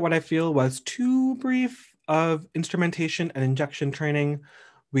 After what I feel was too brief of instrumentation and injection training,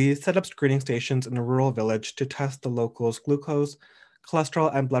 we set up screening stations in a rural village to test the locals' glucose,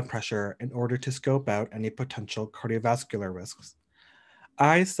 cholesterol, and blood pressure in order to scope out any potential cardiovascular risks.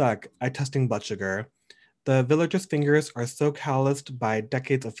 I suck at testing blood sugar. The villagers' fingers are so calloused by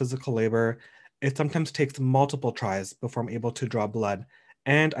decades of physical labor, it sometimes takes multiple tries before I'm able to draw blood,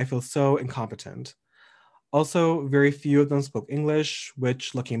 and I feel so incompetent. Also, very few of them spoke English,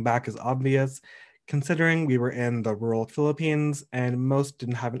 which looking back is obvious, considering we were in the rural Philippines and most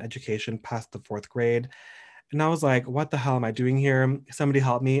didn't have an education past the 4th grade. And I was like, what the hell am I doing here? Somebody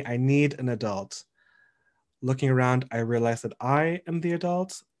help me, I need an adult. Looking around, I realized that I am the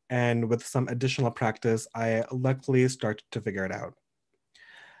adult, and with some additional practice, I luckily started to figure it out.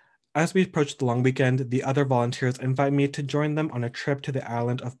 As we approach the long weekend, the other volunteers invite me to join them on a trip to the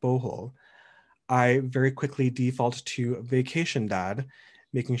island of Bohol. I very quickly default to vacation dad,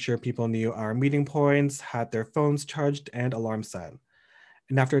 making sure people knew our meeting points, had their phones charged, and alarm set.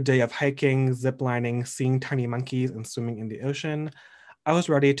 And after a day of hiking, ziplining, seeing tiny monkeys, and swimming in the ocean, I was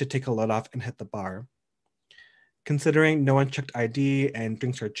ready to take a load off and hit the bar. Considering no one checked ID and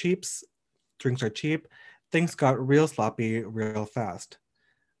drinks are cheap, things got real sloppy real fast.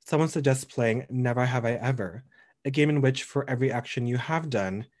 Someone suggests playing Never Have I Ever, a game in which for every action you have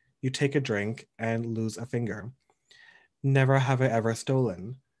done, you take a drink and lose a finger. Never have I ever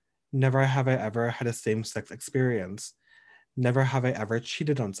stolen. Never have I ever had a same-sex experience. Never have I ever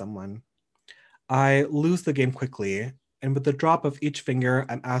cheated on someone. I lose the game quickly, and with the drop of each finger,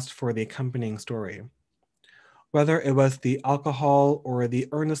 I'm asked for the accompanying story. Whether it was the alcohol or the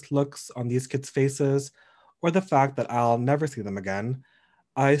earnest looks on these kids' faces, or the fact that I'll never see them again,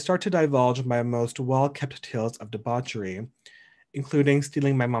 I start to divulge my most well-kept tales of debauchery, including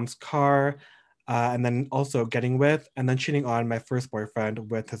stealing my mom's car, and then also getting with and then cheating on my first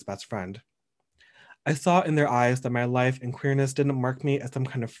boyfriend with his best friend. I saw in their eyes that my life and queerness didn't mark me as some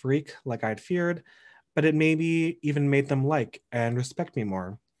kind of freak like I'd feared, but it maybe even made them like and respect me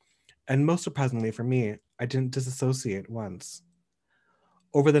more. And most surprisingly for me, I didn't disassociate once.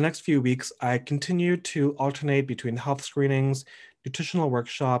 Over the next few weeks, I continued to alternate between health screenings, nutritional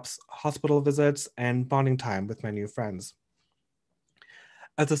workshops, hospital visits, and bonding time with my new friends.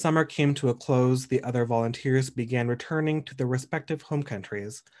 As the summer came to a close, the other volunteers began returning to their respective home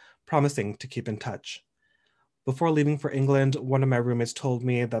countries, promising to keep in touch. Before leaving for England, one of my roommates told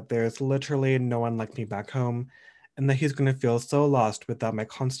me that there's literally no one like me back home, and that he's going to feel so lost without my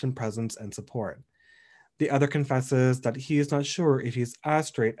constant presence and support. The other confesses that he is not sure if he's as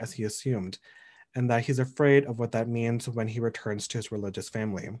straight as he assumed, and that he's afraid of what that means when he returns to his religious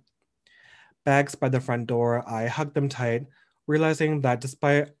family. Bags by the front door, I hug them tight, realizing that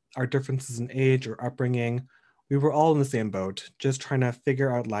despite our differences in age or upbringing, we were all in the same boat, just trying to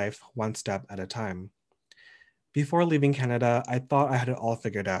figure out life one step at a time. Before leaving Canada, I thought I had it all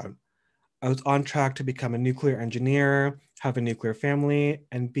figured out. I was on track to become a nuclear engineer, have a nuclear family,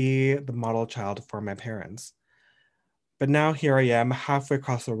 and be the model child for my parents. But now here I am, halfway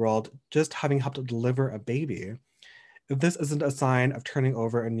across the world, just having helped deliver a baby. If this isn't a sign of turning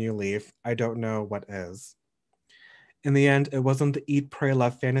over a new leaf, I don't know what is. In the end, it wasn't the eat, pray,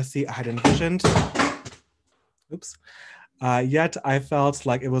 love fantasy I had envisioned. Oops. Yet I felt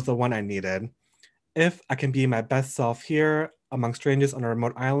like it was the one I needed. If I can be my best self here, among strangers on a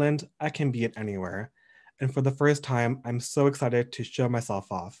remote island, I can be it anywhere. And for the first time, I'm so excited to show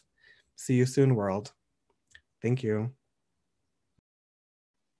myself off. See you soon, world. Thank you.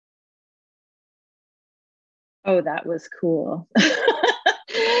 Oh, that was cool.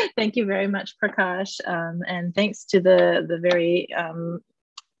 Thank you very much, Prakash. And thanks to the very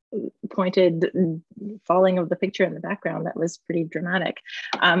pointed falling of the picture in the background. That was pretty dramatic.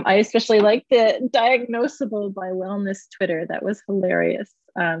 I especially like the diagnosable by wellness Twitter. That was hilarious.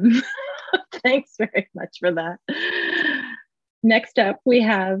 Thanks very much for that. Next up, we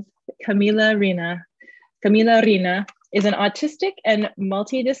have Kamila Rina. Kamila Rina is an autistic and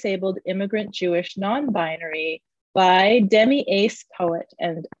multi-disabled immigrant Jewish non-binary demi-ace poet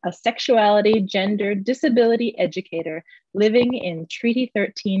and a sexuality, gender, disability educator living in Treaty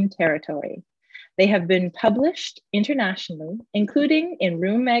 13 territory. They have been published internationally, including in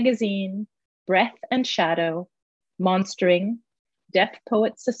Room Magazine, Breath and Shadow, Monstering, Deaf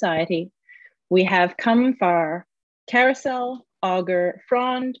Poets Society. We have come far, Carousel, Augur,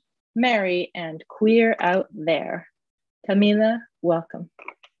 Frond, Mary, and Queer Out There. Kamila, welcome.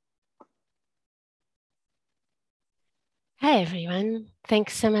 Hi, everyone.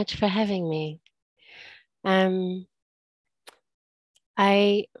 Thanks so much for having me.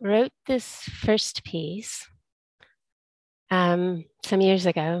 I wrote this first piece some years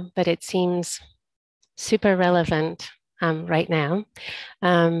ago, but it seems super relevant right now.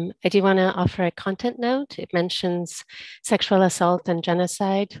 I do want to offer a content note. It mentions sexual assault and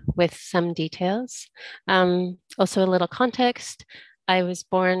genocide with some details. Also a little context. I was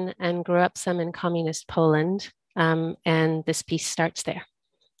born and grew up some in communist Poland. And this piece starts there.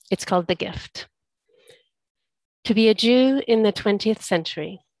 It's called The Gift. To be a Jew in the 20th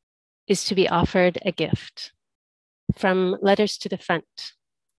century is to be offered a gift. From Letters to the Front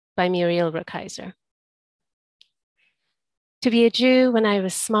by Muriel Rukeyser. To be a Jew when I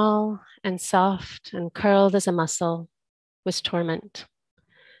was small and soft and curled as a mussel was torment.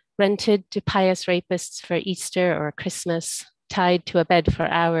 Rented to pious rapists for Easter or Christmas, tied to a bed for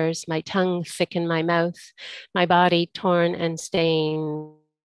hours, my tongue thick in my mouth, my body torn and stained,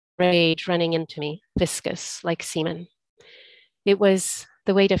 rage running into me, viscous like semen. It was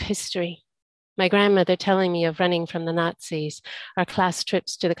the weight of history. My grandmother telling me of running from the Nazis, our class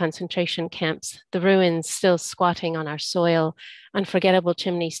trips to the concentration camps, the ruins still squatting on our soil, unforgettable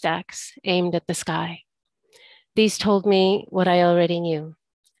chimney stacks aimed at the sky. These told me what I already knew.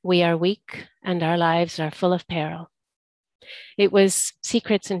 We are weak and our lives are full of peril. It was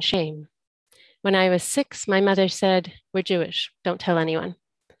secrets and shame. When I was 6, my mother said, "We're Jewish, don't tell anyone."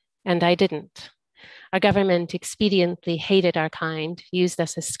 And I didn't. Our government expediently hated our kind, used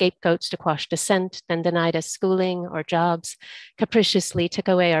us as scapegoats to quash dissent, then denied us schooling or jobs, capriciously took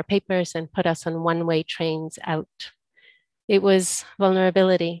away our papers and put us on one-way trains out. It was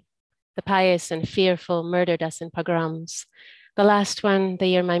vulnerability. The pious and fearful murdered us in pogroms. The last one, the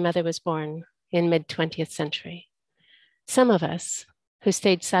year my mother was born, in mid-20th century. Some of us, who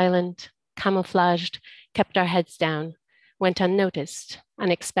stayed silent, camouflaged, kept our heads down, went unnoticed,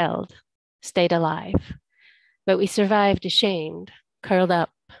 unexpelled, stayed alive. But we survived ashamed, curled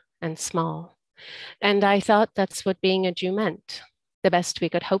up and small. And I thought that's what being a Jew meant. The best we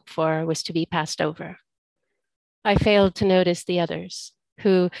could hope for was to be passed over. I failed to notice the others,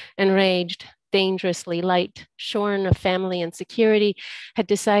 who, enraged, dangerously light, shorn of family and security, had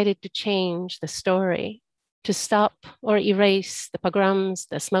decided to change the story, to stop or erase the pogroms,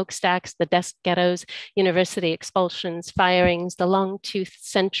 the smokestacks, the desk ghettos, university expulsions, firings, the long-toothed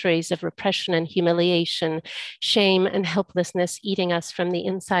centuries of repression and humiliation, shame and helplessness eating us from the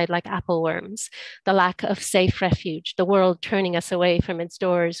inside like appleworms, the lack of safe refuge, the world turning us away from its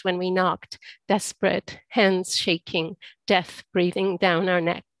doors when we knocked, desperate, hands shaking, death breathing down our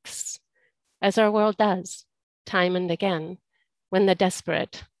necks, as our world does, time and again, when the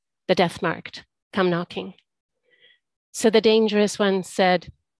desperate, the death-marked, come knocking. So the dangerous ones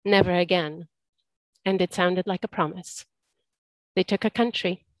said, never again. And it sounded like a promise. They took a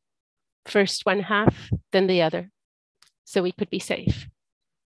country, first one half, then the other, so we could be safe.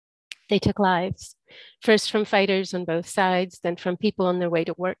 They took lives, first from fighters on both sides, then from people on their way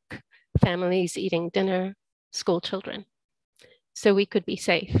to work, families eating dinner, school children, so we could be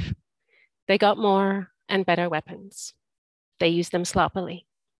safe. They got more and better weapons. They used them sloppily.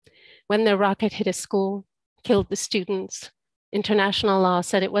 When their rocket hit a school, killed the students, international law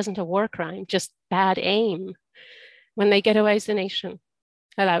said it wasn't a war crime, just bad aim. When they ghettoized the nation,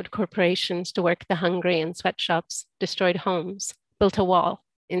 allowed corporations to work the hungry in sweatshops, destroyed homes, built a wall,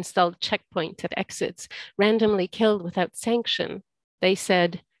 installed checkpoints at exits, randomly killed without sanction, they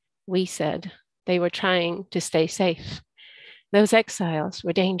said, we said, they were trying to stay safe. Those exiles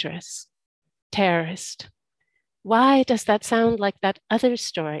were dangerous, terrorist. Why does that sound like that other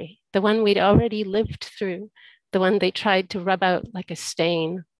story, the one we'd already lived through, the one they tried to rub out like a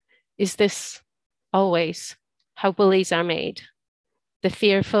stain? Is this always how bullies are made? The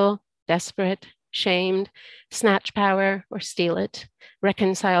fearful, desperate, shamed, snatch power or steal it,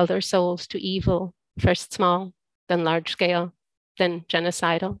 reconcile their souls to evil, first small, then large scale, then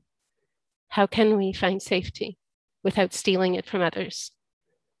genocidal. How can we find safety without stealing it from others,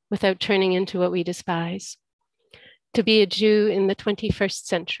 without turning into what we despise? To be a Jew in the 21st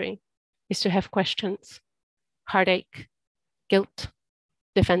century is to have questions, heartache, guilt,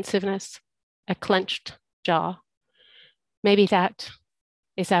 defensiveness, a clenched jaw. Maybe that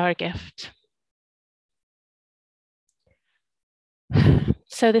is our gift.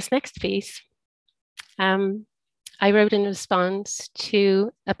 So this next piece, I wrote in response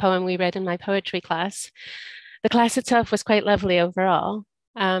to a poem we read in my poetry class. The class itself was quite lovely overall,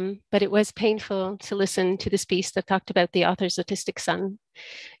 but it was painful to listen to this piece that talked about the author's autistic son.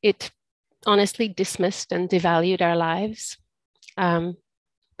 It honestly dismissed and devalued our lives,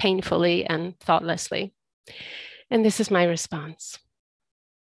 painfully and thoughtlessly. And this is my response.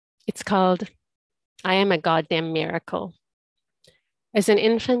 It's called, I Am a Goddamn Miracle. As an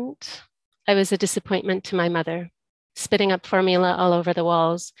infant, I was a disappointment to my mother, spitting up formula all over the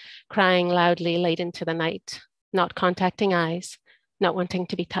walls, crying loudly late into the night, not contacting eyes, not wanting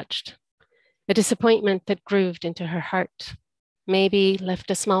to be touched. A disappointment that grooved into her heart, maybe left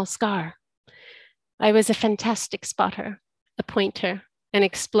a small scar. I was a fantastic spotter, a pointer, an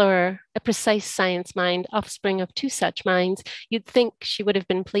explorer, a precise science mind, offspring of two such minds. You'd think she would have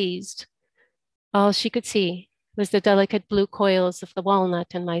been pleased. All she could see was the delicate blue coils of the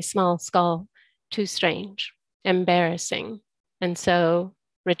walnut in my small skull, too strange, embarrassing, and so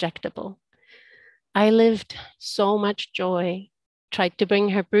rejectable. I lived so much joy, tried to bring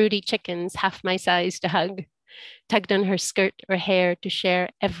her broody chickens half my size to hug, tugged on her skirt or hair to share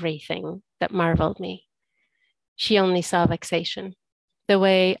everything that marveled me. She only saw vexation, the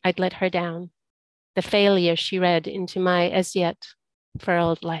way I'd let her down, the failure she read into my as yet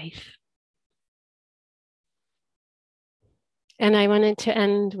furrowed life. And I wanted to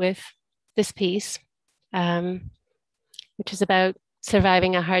end with this piece, which is about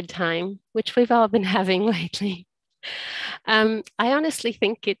surviving a hard time, which we've all been having lately. I honestly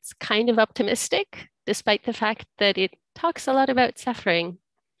think it's kind of optimistic, despite the fact that it talks a lot about suffering.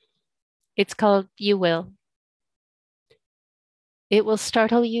 It's called You Will. It will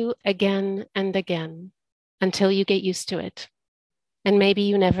startle you again and again until you get used to it, and maybe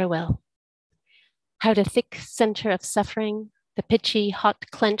you never will. How the thick center of suffering, the pitchy, hot,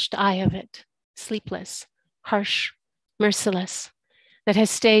 clenched eye of it, sleepless, harsh, merciless, that has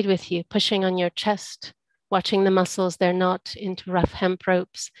stayed with you, pushing on your chest, watching the muscles there knot into rough hemp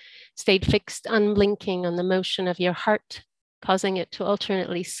ropes, stayed fixed, unblinking on the motion of your heart, causing it to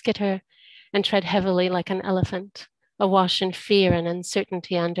alternately skitter and tread heavily like an elephant, awash in fear and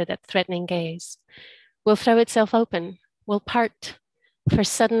uncertainty under that threatening gaze, will throw itself open, will part for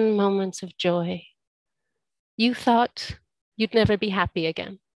sudden moments of joy. You thought you'd never be happy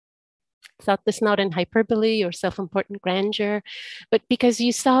again. Thought this not in hyperbole or self-important grandeur, but because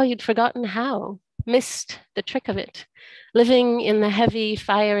you saw you'd forgotten how, missed the trick of it, living in the heavy,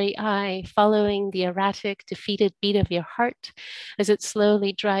 fiery eye, following the erratic, defeated beat of your heart as it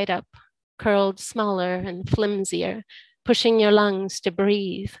slowly dried up, curled smaller and flimsier, pushing your lungs to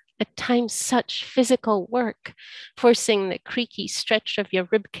breathe, at times such physical work, forcing the creaky stretch of your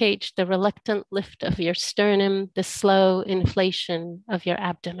ribcage, the reluctant lift of your sternum, the slow inflation of your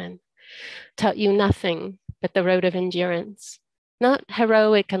abdomen. Taught you nothing but the road of endurance, not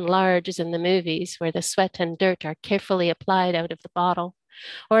heroic and large as in the movies where the sweat and dirt are carefully applied out of the bottle,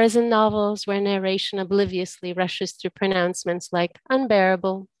 or as in novels where narration obliviously rushes through pronouncements like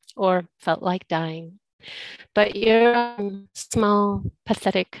unbearable or felt like dying. But your small,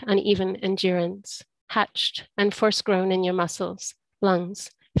 pathetic, uneven endurance, hatched and force grown in your muscles,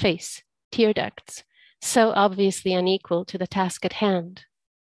 lungs, face, tear ducts, so obviously unequal to the task at hand,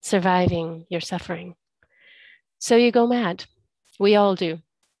 surviving your suffering. So you go mad. We all do.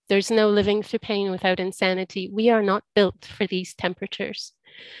 There's no living through pain without insanity. We are not built for these temperatures.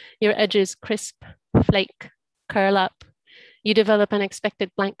 Your edges crisp, flake, curl up. You develop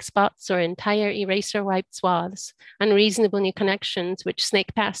unexpected blank spots or entire eraser wiped swaths, unreasonable new connections which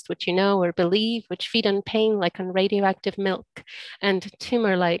snake past what you know or believe, which feed on pain like on radioactive milk, and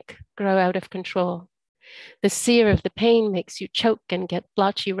tumor-like grow out of control. The sear of the pain makes you choke and get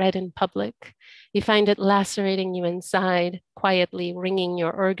blotchy red in public. You find it lacerating you inside, quietly wringing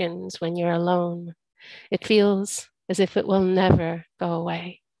your organs when you're alone. It feels as if it will never go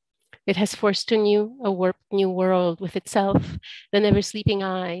away. It has forced on you a warped new world with itself, the never sleeping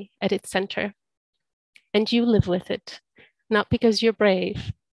eye at its center. And you live with it, not because you're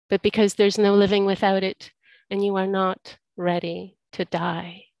brave, but because there's no living without it, and you are not ready to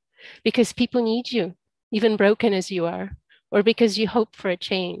die. Because people need you, even broken as you are, or because you hope for a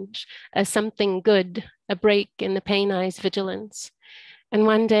change, a something good, a break in the pain eye's vigilance. And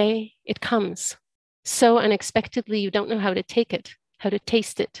one day it comes, so unexpectedly you don't know how to take it, how to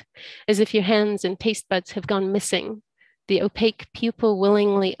taste it, as if your hands and taste buds have gone missing. The opaque pupil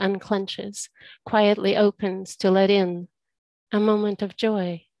willingly unclenches, quietly opens to let in a moment of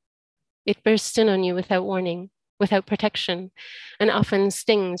joy. It bursts in on you without warning, without protection, and often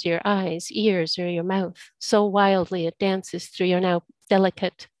stings your eyes, ears, or your mouth, so wildly it dances through your now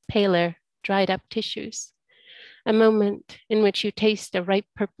delicate, paler, dried up tissues. A moment in which you taste a ripe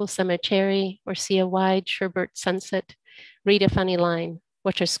purple summer cherry or see a wide sherbet sunset, read a funny line,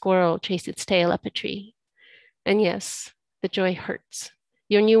 watch a squirrel chase its tail up a tree. And yes, the joy hurts.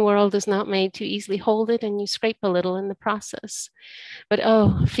 Your new world is not made to easily hold it, and you scrape a little in the process. But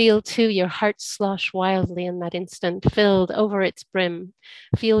oh, feel too your heart slosh wildly in that instant, filled over its brim.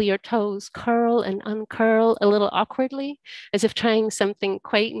 Feel your toes curl and uncurl a little awkwardly, as if trying something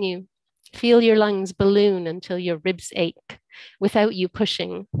quite new. Feel your lungs balloon until your ribs ache, without you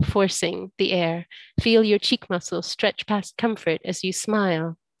pushing, forcing the air. Feel your cheek muscles stretch past comfort as you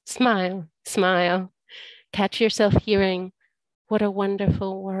smile, smile, smile. Catch yourself hearing, "What a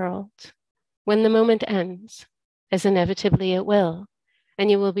wonderful world." When the moment ends, as inevitably it will, and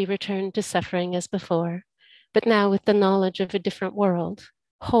you will be returned to suffering as before, but now with the knowledge of a different world,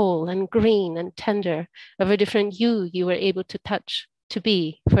 whole and green and tender, of a different you were able to touch, to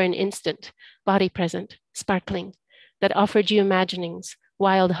be, for an instant, body present, sparkling, that offered you imaginings,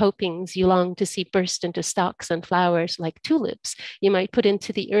 wild hopings you longed to see burst into stalks and flowers like tulips you might put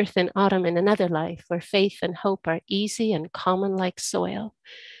into the earth in autumn in another life, where faith and hope are easy and common like soil.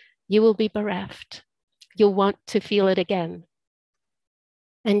 You will be bereft. You'll want to feel it again.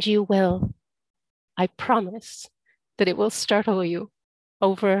 And you will. I promise that it will startle you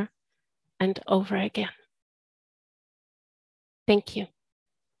over and over again. Thank you.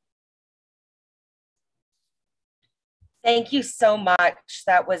 Thank you so much.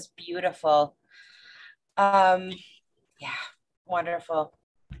 That was beautiful. Yeah, wonderful.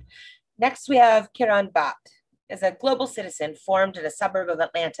 Next, we have Kiran Bhat. Is a global citizen formed in a suburb of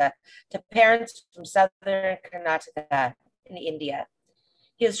Atlanta to parents from southern Karnataka in India.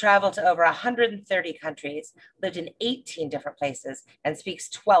 He has traveled to over 130 countries, lived in 18 different places, and speaks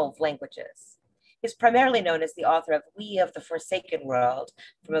 12 languages. He's primarily known as the author of We of the Forsaken World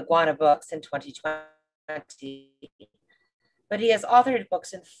from Iguana Books in 2020. But he has authored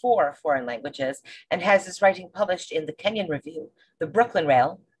books in 4 foreign languages and has his writing published in the Kenyan Review, the Brooklyn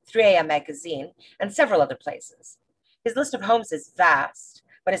Rail, 3 a.m. Magazine, and several other places. His list of homes is vast,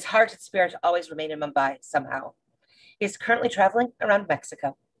 but his heart and spirit always remain in Mumbai somehow. He is currently traveling around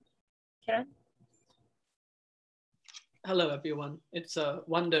Mexico. Kiran? Hello, everyone. It's a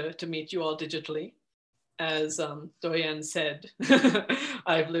wonder to meet you all digitally. As Dorian said,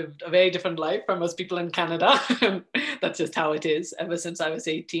 I've lived a very different life from most people in Canada. That's just how it is. Ever since I was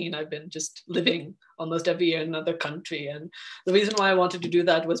 18, I've been just living almost every year in another country. And the reason why I wanted to do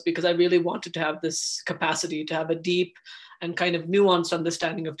that was because I really wanted to have this capacity to have a deep and kind of nuanced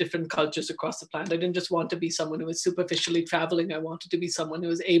understanding of different cultures across the planet. I didn't just want to be someone who was superficially traveling. I wanted to be someone who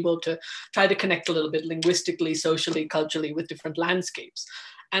was able to try to connect a little bit linguistically, socially, culturally with different landscapes.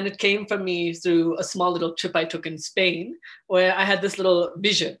 And it came from me through a small little trip I took in Spain, where I had this little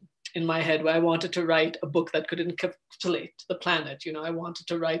vision in my head where I wanted to write a book that could encapsulate the planet. You know, I wanted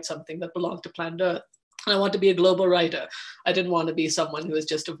to write something that belonged to planet Earth. And I want to be a global writer. I didn't want to be someone who was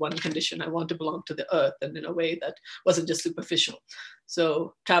just of one condition. I want to belong to the earth, and in a way that wasn't just superficial.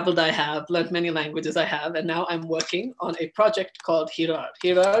 So traveled I have, learned many languages I have, and now I'm working on a project called Girar.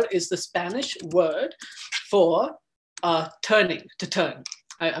 Girar is the Spanish word for turning, to turn.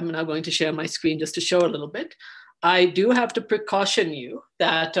 I'm now going to share my screen just to show a little bit. I do have to precaution you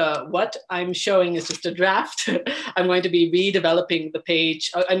that what I'm showing is just a draft. I'm going to be redeveloping the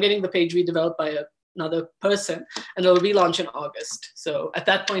page. I'm getting the page redeveloped by another person, and it'll relaunch in August. So at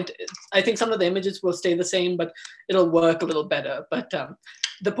that point, I think some of the images will stay the same, but it'll work a little better. But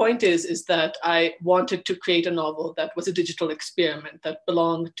the point is that I wanted to create a novel that was a digital experiment, that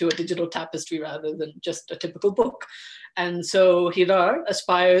belonged to a digital tapestry rather than just a typical book. And so Girar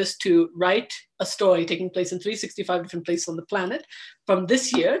aspires to write a story taking place in 365 different places on the planet from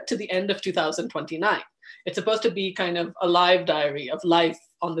this year to the end of 2029. It's supposed to be kind of a live diary of life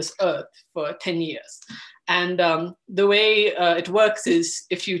on this earth for 10 years. And the way it works is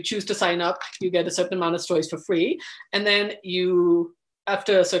if you choose to sign up, you get a certain amount of stories for free. And then you,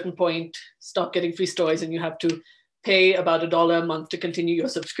 after a certain point, stop getting free stories, and you have to pay about $1 a month to continue your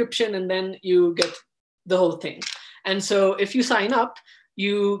subscription, and then you get the whole thing. And so if you sign up,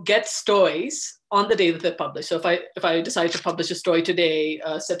 you get stories on the day that they're published. So if I decide to publish a story today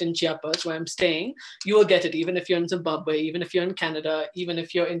set in Chiapas, where I'm staying, you will get it, even if you're in Zimbabwe, even if you're in Canada, even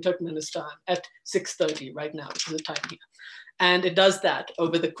if you're in Turkmenistan at 6:30 right now, which is the time here. And it does that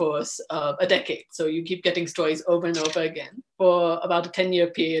over the course of a decade. So you keep getting stories over and over again for about a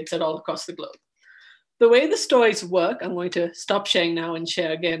 10-year period set all across the globe. The way the stories work, I'm going to stop sharing now and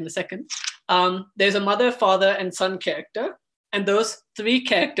share again in a second. There's a mother, father, and son character. And those three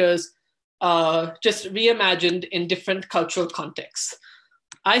characters are just reimagined in different cultural contexts.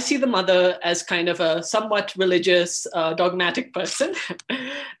 I see the mother as kind of a somewhat religious, dogmatic person.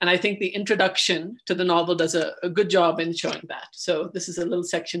 And I think the introduction to the novel does a good job in showing that. So this is a little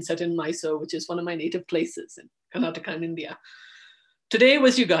section set in Mysore, which is one of my native places in Karnataka in India. Today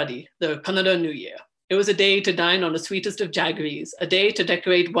was Yugadi, the Kannada New Year. It was a day to dine on the sweetest of jaggeries, a day to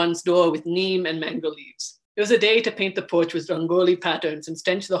decorate one's door with neem and mango leaves. It was a day to paint the porch with rangoli patterns and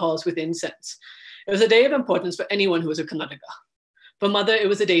stench the halls with incense. It was a day of importance for anyone who was a Karnataka. For mother, it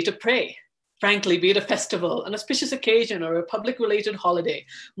was a day to pray. Frankly, be it a festival, an auspicious occasion, or a public-related holiday,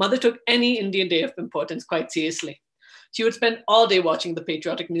 mother took any Indian day of importance quite seriously. She would spend all day watching the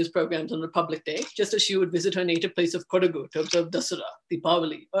patriotic news programs on Republic Day, just as she would visit her native place of Kodagu to observe Dasara,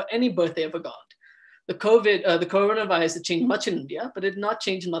 Deepavali, or any birthday of a god. The coronavirus had changed much in India, but it did not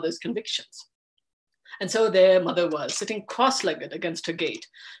change mother's convictions. And so there mother was, sitting cross-legged against her gate,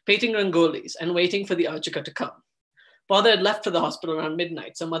 painting rangolis and waiting for the archika to come. Father had left for the hospital around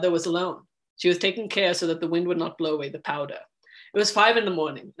midnight, so mother was alone. She was taking care so that the wind would not blow away the powder. It was 5 a.m,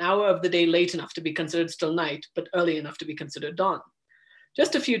 an hour of the day late enough to be considered still night, but early enough to be considered dawn.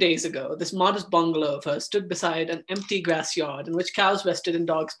 Just a few days ago, this modest bungalow of hers stood beside an empty grass yard in which cows rested and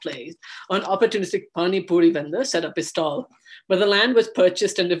dogs played, or an opportunistic pani puri vendor set up his stall. But the land was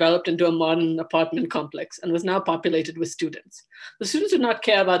purchased and developed into a modern apartment complex and was now populated with students. The students did not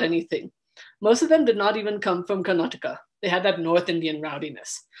care about anything. Most of them did not even come from Karnataka. They had that North Indian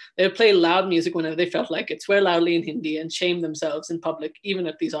rowdiness. They would play loud music whenever they felt like it, swear loudly in Hindi, and shame themselves in public, even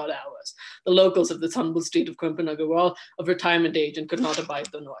at these odd hours. The locals of this humble street of Kumpanagar were all of retirement age and could not abide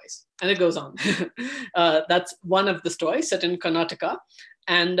the noise. And it goes on. That's one of the stories set in Karnataka.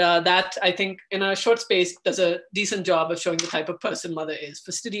 And that, I think, in a short space, does a decent job of showing the type of person mother is: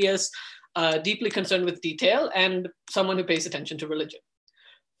 fastidious, deeply concerned with detail, and someone who pays attention to religion.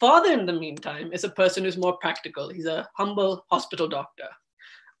 Father, in the meantime, is a person who's more practical. He's a humble hospital doctor.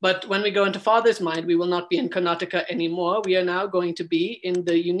 But when we go into father's mind, we will not be in Karnataka anymore. We are now going to be in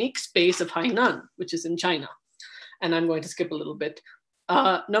the unique space of Hainan, which is in China. And I'm going to skip a little bit.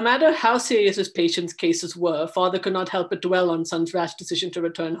 No matter how serious his patient's cases were, father could not help but dwell on son's rash decision to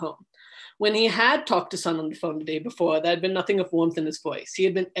return home. When he had talked to son on the phone the day before, there had been nothing of warmth in his voice. He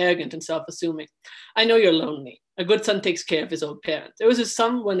had been arrogant and self-assuming. I know you're lonely. A good son takes care of his old parents. It was as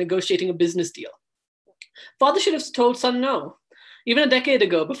some were negotiating a business deal. Father should have told son no. Even a decade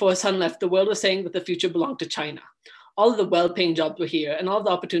ago, before his son left, the world was saying that the future belonged to China. All of the well-paying jobs were here, and all of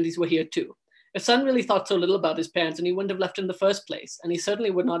the opportunities were here too. If son really thought so little about his parents, and he wouldn't have left in the first place, and he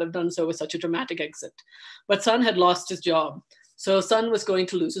certainly would not have done so with such a dramatic exit. But son had lost his job, so son was going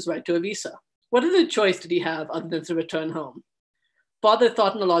to lose his right to a visa. What other choice did he have other than to return home? Father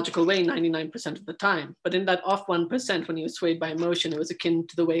thought in a logical way 99% of the time, but in that off 1% when he was swayed by emotion, it was akin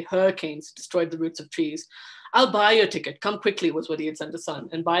to the way hurricanes destroyed the roots of trees. I'll buy your ticket, come quickly, was what he had sent to son,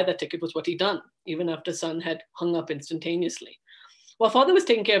 and buy that ticket was what he'd done, even after son had hung up instantaneously. While father was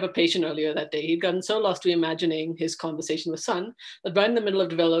taking care of a patient earlier that day, he'd gotten so lost to imagining his conversation with son that right in the middle of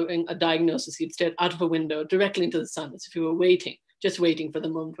developing a diagnosis, he'd stared out of a window directly into the sun as if he were waiting, just waiting for the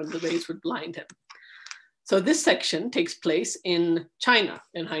moment when the rays would blind him. So this section takes place in China,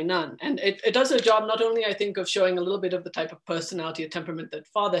 in Hainan. And it does a job not only, I think, of showing a little bit of the type of personality or temperament that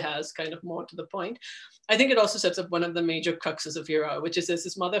father has, kind of more to the point. I think it also sets up one of the major cruxes of Hero, which is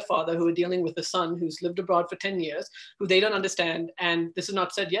this mother-father who are dealing with a son who's lived abroad for 10 years, who they don't understand, and this is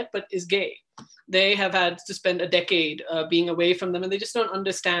not said yet, but is gay. They have had to spend a decade being away from them, and they just don't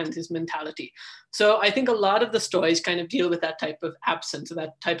understand his mentality. So I think a lot of the stories kind of deal with that type of absence, or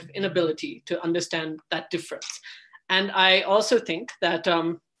that type of inability to understand that difference. And I also think that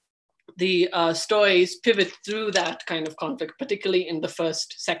the stories pivot through that kind of conflict, particularly in the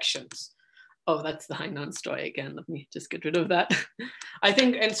first sections. Oh, that's the Hainan story again. Let me just get rid of that. I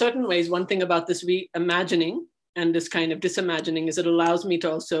think in certain ways, one thing about this reimagining and this kind of disimagining is it allows me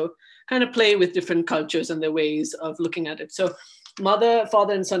to also kind of play with different cultures and their ways of looking at it. So mother,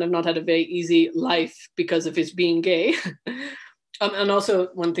 father, and son have not had a very easy life because of his being gay. And also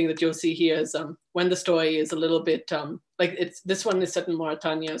one thing that you'll see here is when the story is a little bit, this one is set in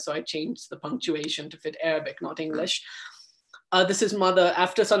Mauritania, so I changed the punctuation to fit Arabic, not English. This is mother,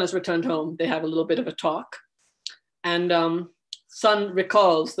 after son has returned home, they have a little bit of a talk. And son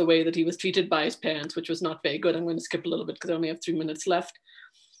recalls the way that he was treated by his parents, which was not very good. I'm going to skip a little bit because I only have 3 minutes left.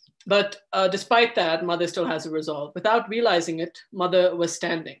 But despite that, mother still has a resolve. Without realizing it, mother was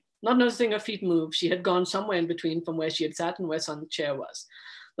standing. Not noticing her feet move, she had gone somewhere in between from where she had sat and where son's chair was.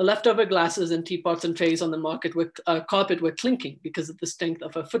 The leftover glasses and teapots and trays on the carpet were clinking because of the strength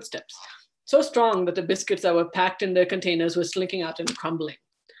of her footsteps. So strong that the biscuits that were packed in their containers were slinking out and crumbling.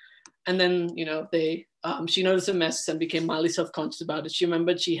 And then, she noticed a mess and became mildly self-conscious about it. She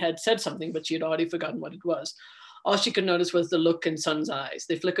remembered she had said something, but she had already forgotten what it was. All she could notice was the look in son's eyes.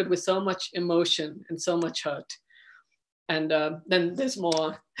 They flickered with so much emotion and so much hurt. And then there's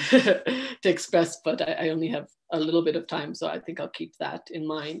more to express, but I only have a little bit of time, so I think I'll keep that in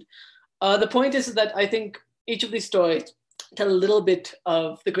mind. The point is that I think each of these stories tell a little bit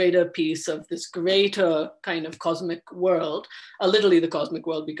of the greater piece of this greater kind of cosmic world, literally the cosmic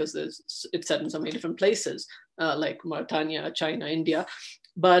world, because it's set in so many different places, like Mauritania, China, India,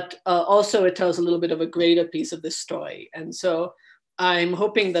 but also it tells a little bit of a greater piece of this story. And so I'm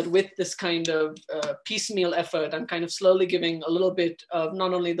hoping that with this kind of piecemeal effort, I'm kind of slowly giving a little bit of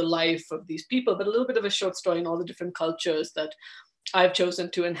not only the life of these people, but a little bit of a short story in all the different cultures that I've chosen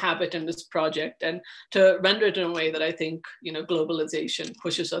to inhabit in this project, and to render it in a way that I think, globalization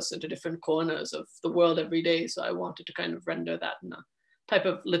pushes us into different corners of the world every day. So I wanted to kind of render that in a type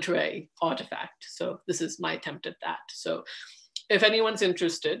of literary artifact. So this is my attempt at that. So if anyone's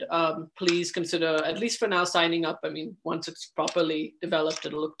interested, please consider, at least for now, signing up. I mean, once it's properly developed,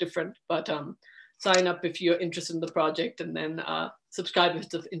 it'll look different, but sign up if you're interested in the project, and then subscribe if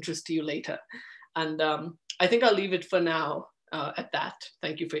it's of interest to you later. And I think I'll leave it for now at that.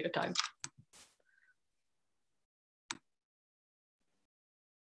 Thank you for your time.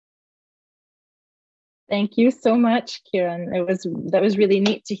 Thank you so much, Kiran. That was really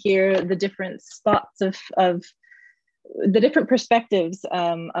neat to hear the different thoughts of the different perspectives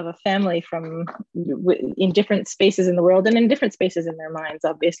of a family in different spaces in the world and in different spaces in their minds,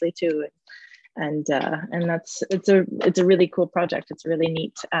 obviously too. And it's a really cool project. It's a really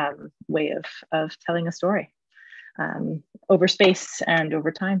neat way of telling a story over space and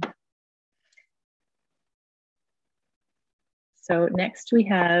over time. So next we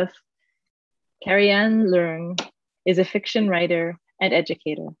have Carrianne Leung is a fiction writer and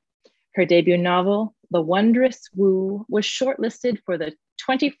educator. Her debut novel, The Wondrous Woo, was shortlisted for the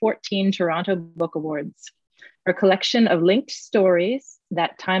 2014 Toronto Book Awards. Her collection of linked stories,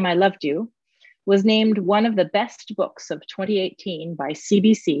 That Time I Loved You, was named one of the best books of 2018 by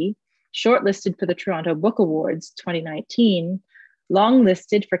CBC, shortlisted for the Toronto Book Awards 2019,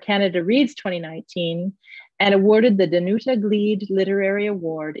 longlisted for Canada Reads 2019, and awarded the Danuta Gleed Literary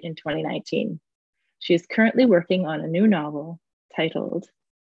Award in 2019. She is currently working on a new novel titled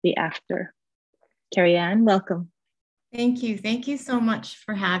The After. Carrianne, welcome. Thank you. Thank you so much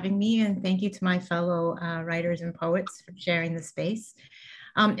for having me, and thank you to my fellow writers and poets for sharing the space.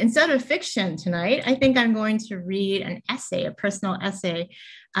 Instead of fiction tonight, I think I'm going to read an essay, a personal essay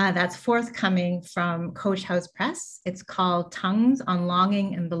that's forthcoming from Coach House Press. It's called Tongues on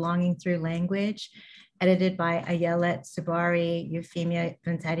Longing and Belonging Through Language, edited by Ayelet Subari, Euphemia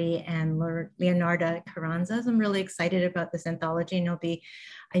Vincetti, and Leonarda Carranza. I'm really excited about this anthology, and it'll be,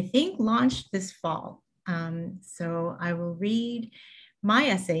 I think, launched this fall. So I will read my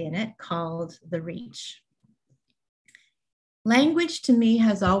essay in it called The Reach. Language to me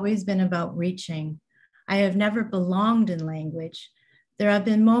has always been about reaching. I have never belonged in language. There have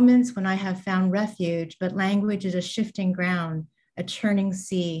been moments when I have found refuge, but language is a shifting ground, a churning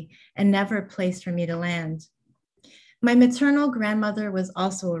sea, and never a place for me to land. My maternal grandmother was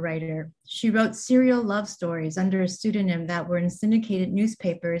also a writer. She wrote serial love stories under a pseudonym that were in syndicated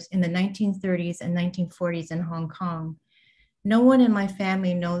newspapers in the 1930s and 1940s in Hong Kong. No one in my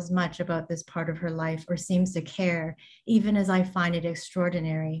family knows much about this part of her life or seems to care, even as I find it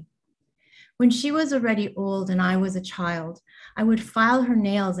extraordinary. When she was already old and I was a child, I would file her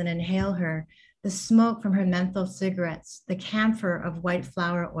nails and inhale her, the smoke from her menthol cigarettes, the camphor of white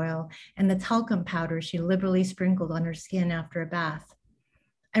flower oil, and the talcum powder she liberally sprinkled on her skin after a bath.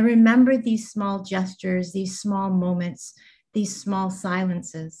 I remember these small gestures, these small moments, these small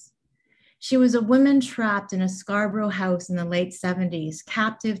silences. She was a woman trapped in a Scarborough house in the late 70s,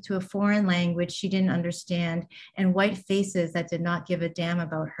 captive to a foreign language she didn't understand and white faces that did not give a damn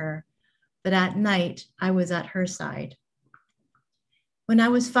about her. But at night, I was at her side. When I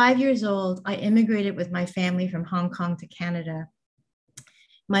was 5 years old, I immigrated with my family from Hong Kong to Canada.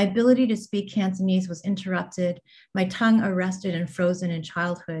 My ability to speak Cantonese was interrupted, my tongue arrested and frozen in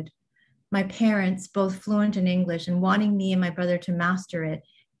childhood. My parents, both fluent in English and wanting me and my brother to master it,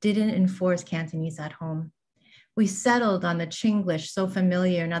 didn't enforce Cantonese at home. We settled on the Chinglish so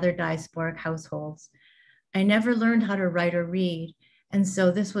familiar in other diasporic households. I never learned how to write or read, and so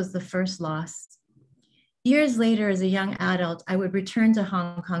this was the first loss. Years later, as a young adult, I would return to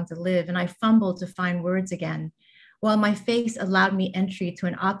Hong Kong to live, and I fumbled to find words again. While my face allowed me entry to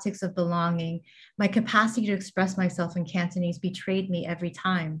an optics of belonging, my capacity to express myself in Cantonese betrayed me every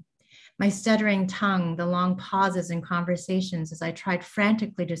time. My stuttering tongue, the long pauses in conversations as I tried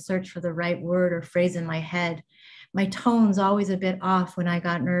frantically to search for the right word or phrase in my head, my tones always a bit off when I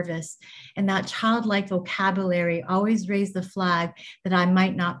got nervous, and that childlike vocabulary always raised the flag that I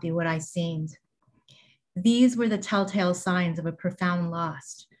might not be what I seemed. These were the telltale signs of a profound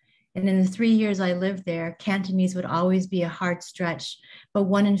loss. And in the 3 years I lived there, Cantonese would always be a hard stretch, but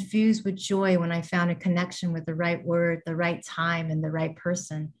one infused with joy when I found a connection with the right word, the right time, and the right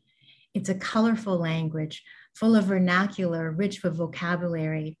person. It's a colorful language, full of vernacular, rich with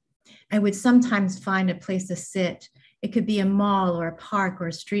vocabulary. I would sometimes find a place to sit. It could be a mall or a park or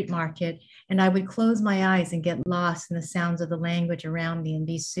a street market, and I would close my eyes and get lost in the sounds of the language around me and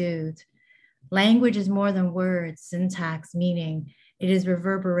be soothed. Language is more than words, syntax, meaning. It is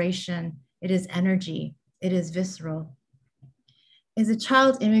reverberation. It is energy. It is visceral. As a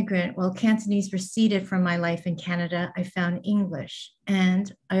child immigrant, while Cantonese receded from my life in Canada, I found English,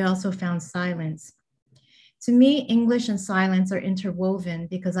 and I also found silence. To me, English and silence are interwoven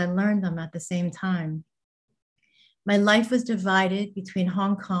because I learned them at the same time. My life was divided between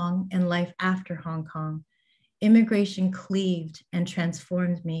Hong Kong and life after Hong Kong. Immigration cleaved and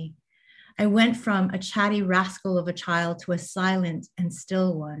transformed me. I went from a chatty rascal of a child to a silent and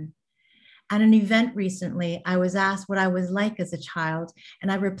still one. At an event recently, I was asked what I was like as a child, and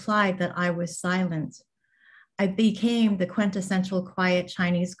I replied that I was silent. I became the quintessential quiet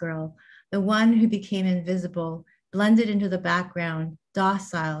Chinese girl, the one who became invisible, blended into the background,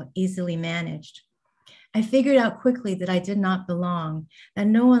 docile, easily managed. I figured out quickly that I did not belong, that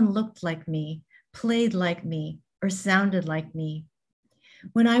no one looked like me, played like me, or sounded like me.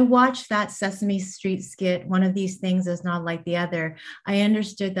 When I watched that Sesame Street skit, One of These Things Is Not Like the Other, I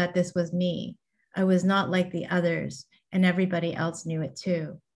understood that this was me. I was not like the others, and everybody else knew it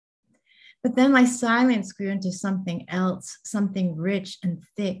too. But then my silence grew into something else, something rich and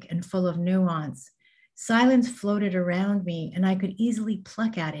thick and full of nuance. Silence floated around me, and I could easily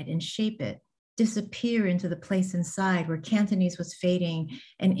pluck at it and shape it, disappear into the place inside where Cantonese was fading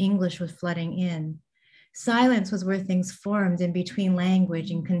and English was flooding in. Silence was where things formed in between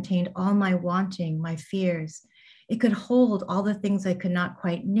language and contained all my wanting, my fears. It could hold all the things I could not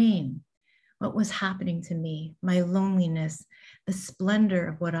quite name. What was happening to me, my loneliness, the splendor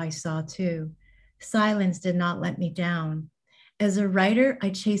of what I saw too. Silence did not let me down. As a writer, I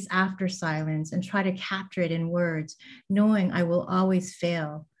chase after silence and try to capture it in words, knowing I will always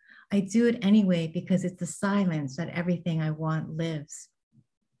fail. I do it anyway because it's the silence that everything I want lives.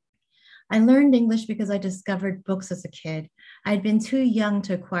 I learned English because I discovered books as a kid. I had been too young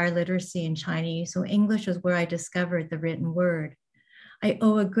to acquire literacy in Chinese, so English was where I discovered the written word. I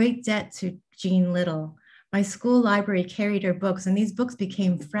owe a great debt to Jean Little. My school library carried her books, and these books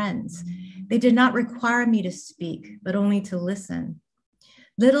became friends. They did not require me to speak, but only to listen.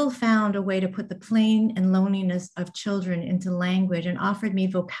 Little found a way to put the pain and loneliness of children into language and offered me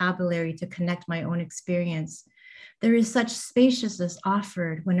vocabulary to connect my own experience. There is such spaciousness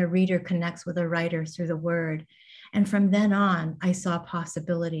offered when a reader connects with a writer through the word. And from then on, I saw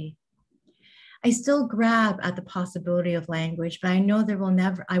possibility. I still grab at the possibility of language, but I know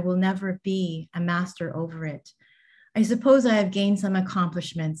I will never be a master over it. I suppose I have gained some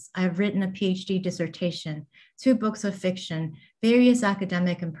accomplishments. I have written a PhD dissertation, 2 books of fiction, various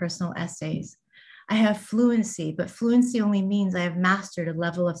academic and personal essays. I have fluency, but fluency only means I have mastered a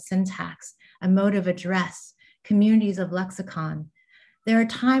level of syntax, a mode of address, communities of lexicon. There are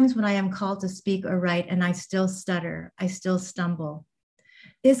times when I am called to speak or write and I still stutter, I still stumble.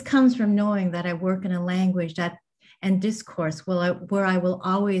 This comes from knowing that I work in a language and discourse where I will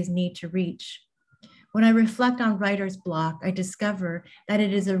always need to reach. When I reflect on writer's block, I discover that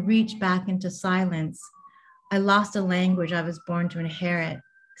it is a reach back into silence. I lost a language I was born to inherit.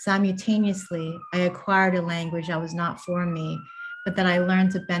 Simultaneously, I acquired a language that was not for me, but that I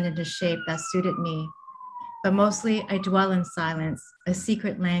learned to bend into shape that suited me. But mostly, I dwell in silence, a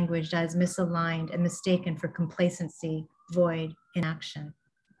secret language that is misaligned and mistaken for complacency, void, inaction.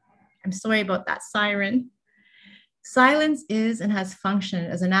 I'm sorry about that siren. Silence is and has functioned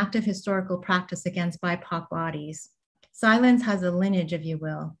as an active historical practice against BIPOC bodies. Silence has a lineage, if you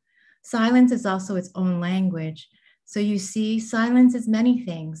will. Silence is also its own language. So you see, silence is many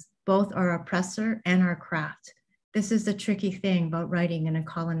things. Both our oppressor and our craft. This is the tricky thing about writing in a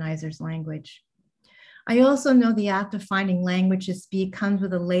colonizer's language. I also know the act of finding language to speak comes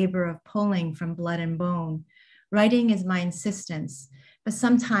with a labor of pulling from blood and bone. Writing is my insistence. But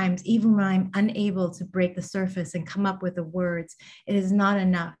sometimes, even when I'm unable to break the surface and come up with the words, it is not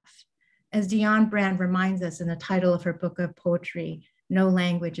enough. As Dionne Brand reminds us in the title of her book of poetry, no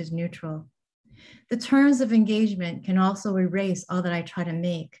language is neutral. The terms of engagement can also erase all that I try to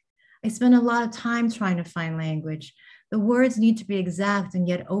make. I spend a lot of time trying to find language. The words need to be exact and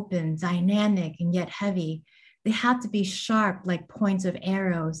yet open, dynamic and yet heavy. They have to be sharp like points of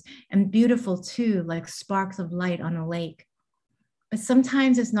arrows and beautiful too, like sparks of light on a lake. But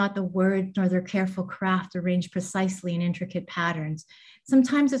sometimes it's not the words nor their careful craft arranged precisely in intricate patterns.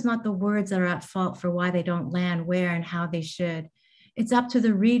 Sometimes it's not the words that are at fault for why they don't land where and how they should. It's up to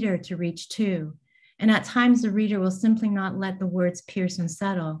the reader to reach too. And at times the reader will simply not let the words pierce and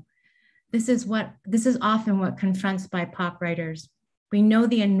settle. This is often what confronts BIPOC writers. We know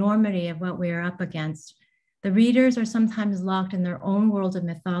the enormity of what we are up against. The readers are sometimes locked in their own world of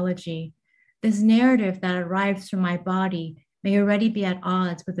mythology. This narrative that arrives from my body may already be at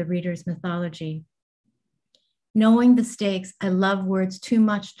odds with the reader's mythology. Knowing the stakes, I love words too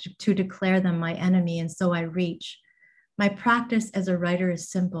much to declare them my enemy, and so I reach. My practice as a writer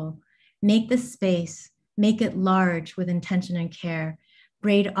is simple. Make the space, make it large with intention and care,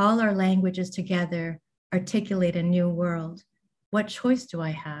 braid all our languages together, articulate a new world. What choice do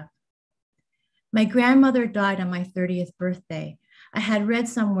I have? My grandmother died on my 30th birthday. I had read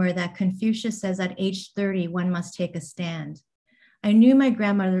somewhere that Confucius says at age 30, one must take a stand. I knew my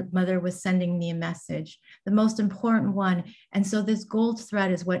grandmother was sending me a message, the most important one, and so this gold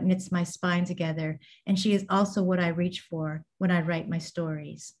thread is what knits my spine together, and she is also what I reach for when I write my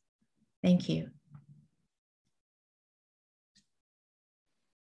stories. Thank you.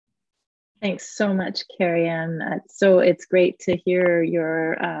 Thanks so much, Carrianne. So it's great to hear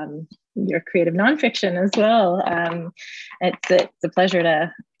your creative nonfiction as well. It's a pleasure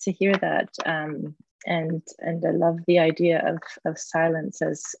to hear that. And I love the idea of silence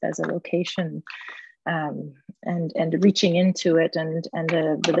as a location, and reaching into it and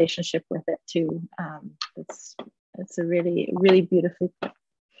a relationship with it too. It's a really, really beautiful.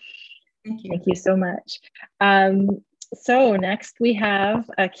 Thank you. Thank you so much. So next we have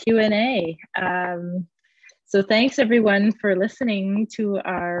a Q&A. So thanks everyone for listening to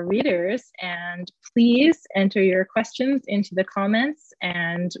our readers, and please enter your questions into the comments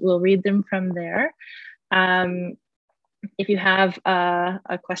and we'll read them from there. If you have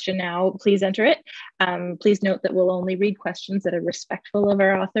a question now, please enter it. Please note that we'll only read questions that are respectful of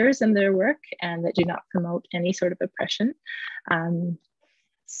our authors and their work and that do not promote any sort of oppression.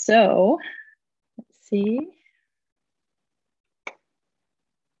 So let's see.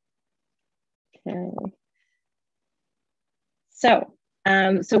 Okay.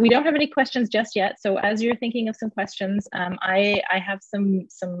 So we don't have any questions just yet. So as you're thinking of some questions, I have some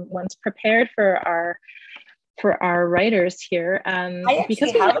ones prepared for our writers here. I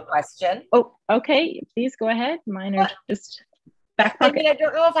actually have a question. Oh, okay. Please go ahead. Mine are just back pocket. I mean, I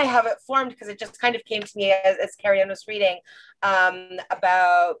don't know if I have it formed because it just kind of came to me as Carrianne was reading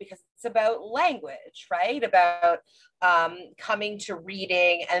because it's about language, right? About coming to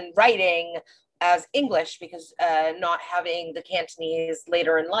reading and writing as English because not having the Cantonese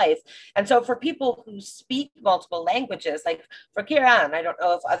later in life. And so for people who speak multiple languages, like for Kiran, I don't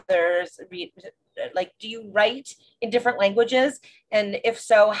know if others read, like, do you write in different languages? And if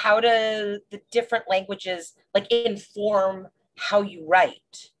so, how do the different languages like inform how you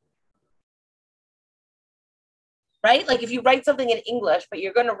write? Right? Like if you write something in English, but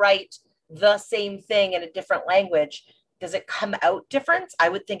you're going to write the same thing in a different language, does it come out different? I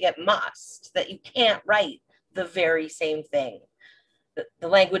would think it must, that you can't write the very same thing. The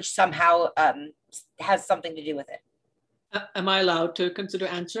language somehow has something to do with it. Am I allowed to consider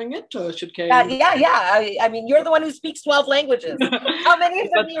answering it, or should Carrianne? Yeah. I mean, you're the one who speaks 12 languages. How many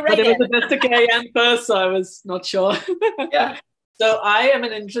of them do you write in? But it was the best to Carrianne first, so I was not sure. Yeah. So I am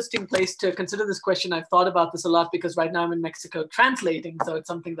in an interesting place to consider this question. I've thought about this a lot because right now I'm in Mexico translating. So it's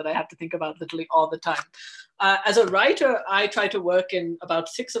something that I have to think about literally all the time. As a writer, I try to work in about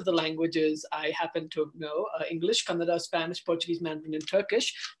 6 of the languages I happen to know, English, Kannada, Spanish, Portuguese, Mandarin, and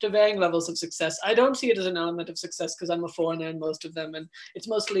Turkish, to varying levels of success. I don't see it as an element of success because I'm a foreigner in most of them. And it's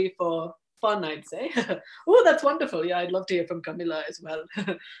mostly for fun, I'd say. Oh, that's wonderful. Yeah, I'd love to hear from Kamila as well.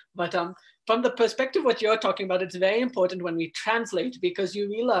 But from the perspective of what you're talking about, it's very important when we translate, because you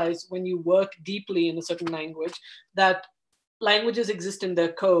realize when you work deeply in a certain language that languages exist in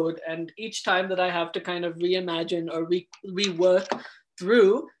their code. And each time that I have to kind of reimagine or rework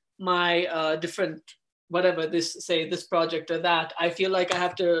through my different, whatever, this project or that, I feel like I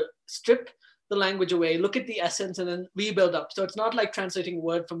have to strip the language away, look at the essence, and then rebuild up. So it's not like translating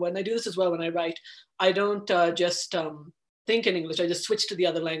word from word. And I do this as well when I write. I don't just think in English. I just switch to the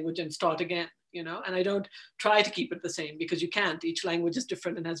other language and start again, you know? And I don't try to keep it the same because you can't. Each language is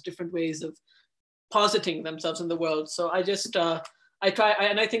different and has different ways of positing themselves in the world. So I just, I try,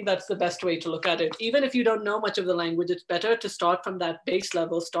 and I think that's the best way to look at it. Even if you don't know much of the language, it's better to start from that base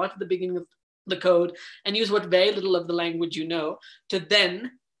level, start at the beginning of the code and use what very little of the language you know to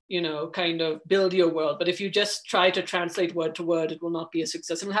then, you know, kind of build your world. But if you just try to translate word to word, it will not be a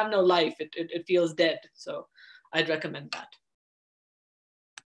success. It will have no life. It feels dead. So I'd recommend that.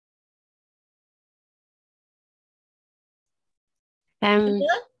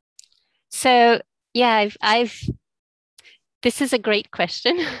 So yeah, this is a great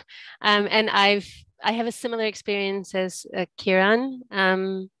question. And I have a similar experience as Kiran,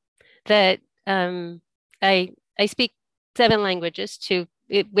 that I speak 7 languages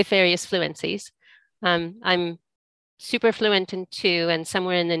with various fluencies. I'm super fluent in 2 and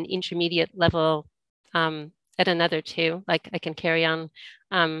somewhere in an intermediate level at another 2. Like I can carry on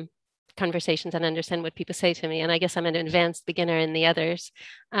conversations and understand what people say to me. And I guess I'm an advanced beginner in the others.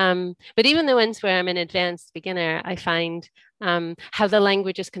 But even the ones where I'm an advanced beginner, I find how the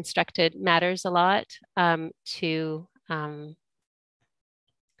language is constructed matters a lot to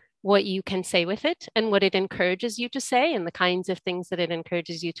what you can say with it and what it encourages you to say and the kinds of things that it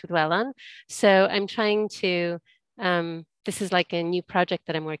encourages you to dwell on. So I'm trying to, this is like a new project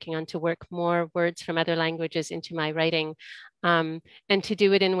that I'm working on, to work more words from other languages into my writing, and to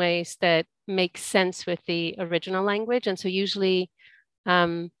do it in ways that make sense with the original language. And so usually,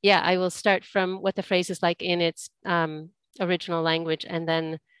 I will start from what the phrase is like in its original language and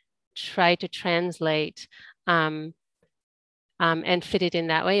then try to translate and fit it in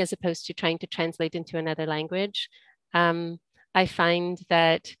that way, as opposed to trying to translate into another language. I find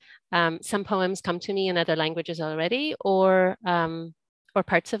that some poems come to me in other languages already, or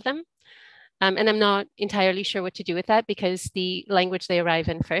parts of them. And I'm not entirely sure what to do with that, because the language they arrive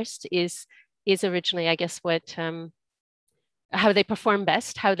in first is originally, I guess, what how they perform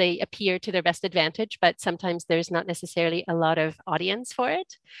best, how they appear to their best advantage, but sometimes there's not necessarily a lot of audience for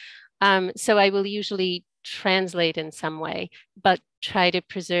it. So I will usually translate in some way, but try to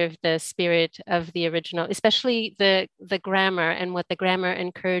preserve the spirit of the original, especially the grammar and what the grammar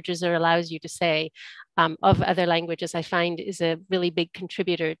encourages or allows you to say of other languages. I find is a really big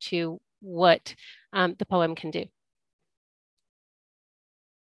contributor to what the poem can do.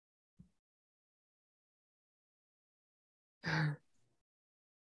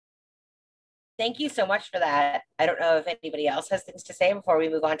 Thank you so much for that. I don't know if anybody else has things to say before we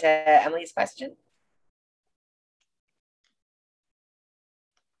move on to Emily's question.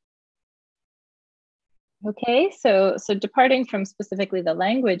 Okay, so departing from specifically the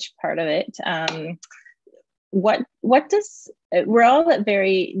language part of it, what does, we're all at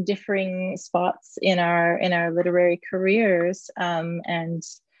very differing spots in our literary careers, and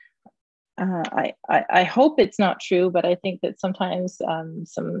I hope it's not true, but I think that sometimes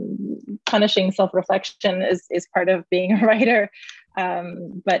some punishing self-reflection is part of being a writer.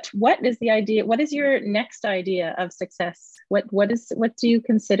 But what is the idea? What is your next idea of success? What do you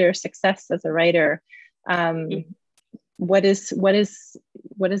consider success as a writer? What is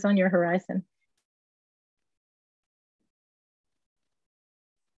on your horizon?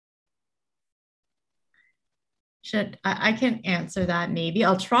 I can answer that, maybe.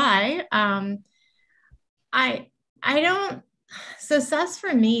 I'll try. I don't, success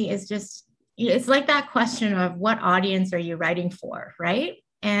for me is just, it's like that question of what audience are you writing for, right?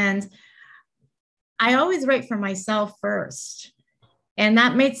 And I always write for myself first. And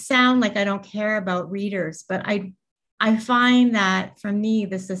that may sound like I don't care about readers, but I find that for me,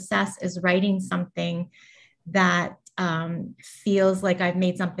 the success is writing something that feels like I've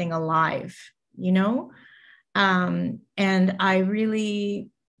made something alive, you know? And I really,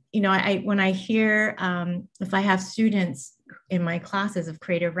 you know, when I hear, if I have students in my classes of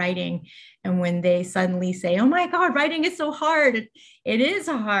creative writing, and when they suddenly say, oh my God, writing is so hard, it is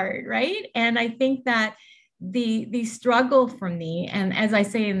hard, right? And I think that the struggle for me, and as I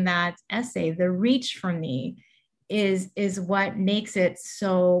say in that essay, the reach for me is what makes it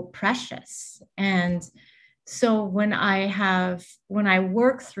so precious. And so when I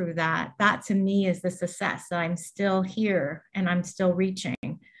work through that to me is the success, that I'm still here and I'm still reaching.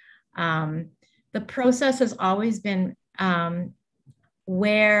 The process has always been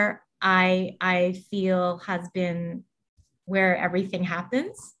where I feel has been where everything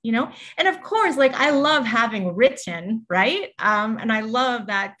happens, you know? And of course, like, I love having written, right? And I love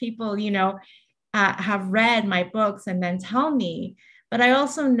that people, you know, have read my books and then tell me, but I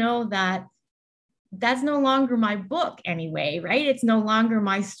also know that that's no longer my book anyway, right? It's no longer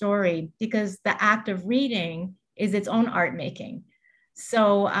my story, because the act of reading is its own art making.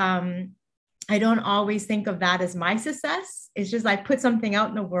 So I don't always think of that as my success. It's just I put something out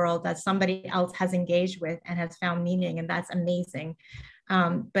in the world that somebody else has engaged with and has found meaning, and that's amazing.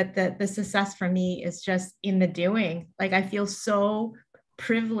 But the success for me is just in the doing. Like, I feel so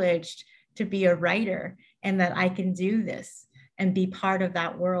privileged to be a writer, and that I can do this and be part of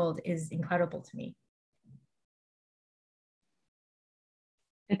that world is incredible to me.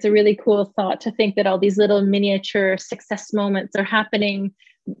 It's a really cool thought to think that all these little miniature success moments are happening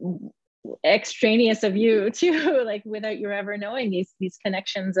extraneous of you too, like without you ever knowing, these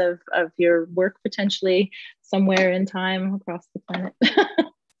connections of your work potentially somewhere in time across the planet.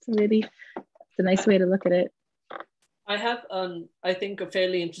 It's a nice way to look at it. I have, I think, a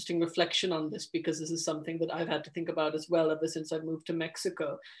fairly interesting reflection on this, because this is something that I've had to think about as well ever since I moved to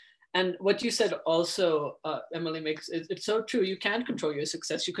Mexico. And what you said also, Emily, it's so true. You can't control your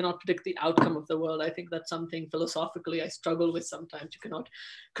success. You cannot predict the outcome of the world. I think that's something philosophically I struggle with sometimes. You cannot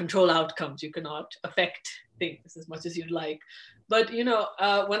control outcomes. You cannot affect things as much as you'd like. But, you know,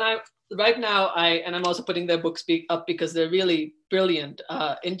 right now, and I'm also putting their books up because they're really brilliant.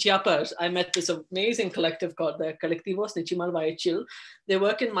 In Chiapas, I met this amazing collective called the Colectivos Nichimalvayachil. They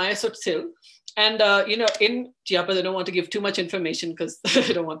work in Maya Sotzil. And, you know, in Chiapas, they don't want to give too much information because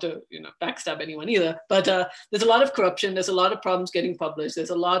they don't want to, you know, backstab anyone either. But there's a lot of corruption. There's a lot of problems getting published.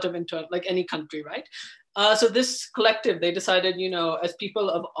 There's a lot of like any country, right? So this collective, they decided, you know, as people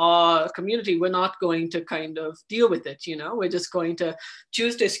of our community, we're not going to kind of deal with it, you know, we're just going to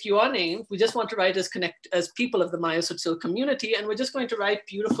choose to eschew our name. We just want to write as people of the Maya Sotzil community, and we're just going to write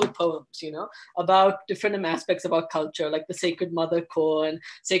beautiful poems, you know, about different aspects of our culture, like the Sacred Mother Corn,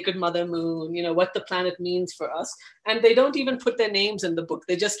 Sacred Mother Moon, you know, what the planet means for us. And they don't even put their names in the book.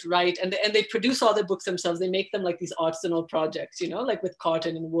 They just write, and they produce all their books themselves. They make them like these artisanal projects, you know, like with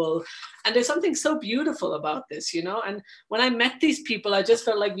cotton and wool. And there's something so beautiful about this, you know. And when I met these people, I just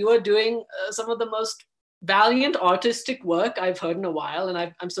felt like you are doing some of the most valiant artistic work I've heard in a while.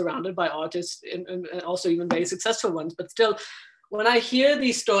 And I'm surrounded by artists and also even very successful ones. But still, when I hear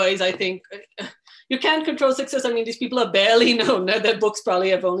these stories, I think you can't control success. I mean, these people are barely known. Their books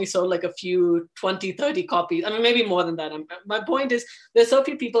probably have only sold like a few 20, 30 copies. I mean, maybe more than that. My point is, there's so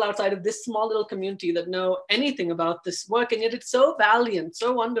few people outside of this small little community that know anything about this work. And yet it's so valiant,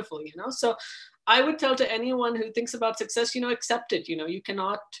 so wonderful, you know. So I would tell to anyone who thinks about success, you know, accept it. You know, you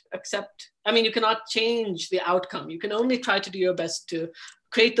cannot you cannot change the outcome. You can only try to do your best to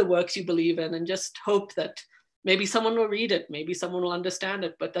create the works you believe in, and just hope that maybe someone will read it, maybe someone will understand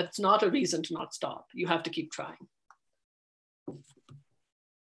it, but that's not a reason to not stop. You have to keep trying.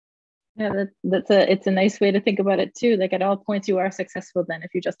 Yeah, it's a nice way to think about it too. Like, at all points you are successful then,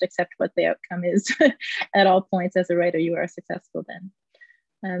 if you just accept what the outcome is. At all points as a writer, you are successful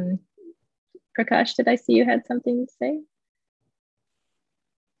then. Prakash, did I see you had something to say?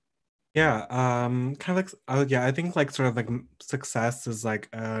 Yeah, kind of like, yeah, I think like sort of like success is like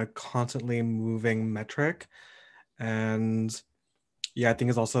a constantly moving metric. And yeah, I think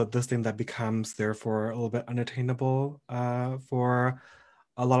it's also this thing that becomes therefore a little bit unattainable for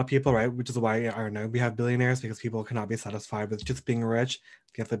a lot of people, right? Which is why, I don't know, we have billionaires, because people cannot be satisfied with just being rich.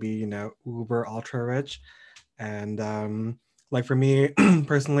 You have to be, you know, uber ultra rich. And like for me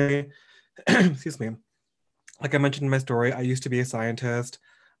personally, excuse me, like I mentioned in my story, I used to be a scientist,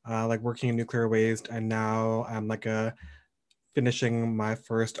 like working in nuclear waste, and now I'm like finishing my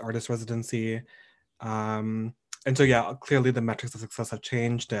first artist residency. And so yeah, clearly the metrics of success have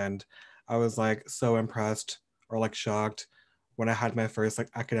changed, and I was like so impressed or like shocked when I had my first like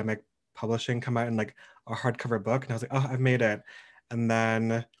academic publishing come out in like a hardcover book, and I was like, oh, I've made it. And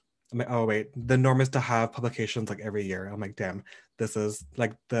then I'm like, oh wait, the norm is to have publications like every year. I'm like, damn, this is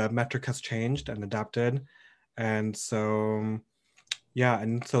like the metric has changed and adapted. And so yeah,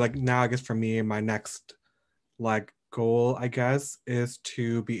 and so like now I guess for me, my next like goal, I guess, is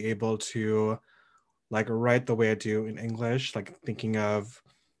to be able to like write the way I do in English, like thinking of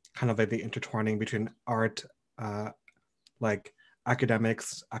kind of like the intertwining between art, like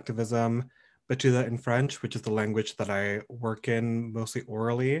academics, activism, but do that in French, which is the language that I work in mostly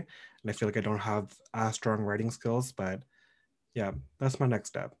orally. And I feel like I don't have as strong writing skills, but yeah, that's my next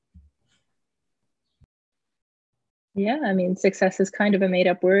step. Yeah, I mean, success is kind of a made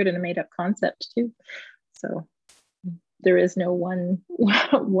up word and a made up concept too. So there is no one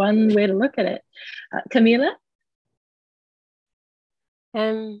way to look at it. Kamila?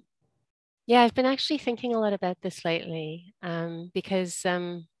 Yeah, I've been actually thinking a lot about this lately, because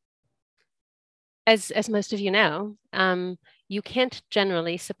as most of you know, you can't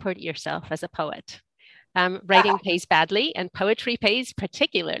generally support yourself as a poet. Writing pays badly, and poetry pays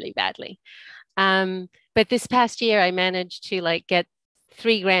particularly badly. But this past year, I managed to like get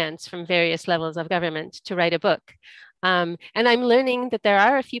 3 grants from various levels of government to write a book. And I'm learning that there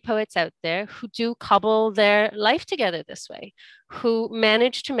are a few poets out there who do cobble their life together this way, who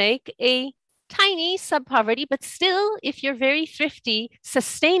manage to make a tiny sub-poverty, but still, if you're very thrifty,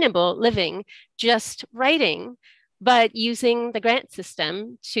 sustainable living, just writing, but using the grant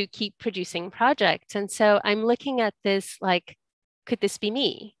system to keep producing projects. And so I'm looking at this like, could this be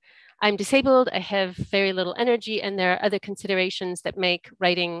me? I'm disabled, I have very little energy, and there are other considerations that make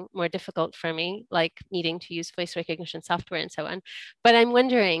writing more difficult for me, like needing to use voice recognition software and so on. But I'm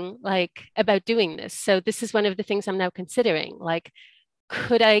wondering like about doing this. So this is one of the things I'm now considering, like,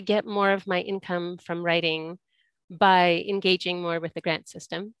 could I get more of my income from writing by engaging more with the grant